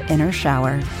unleash your inner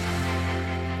shower.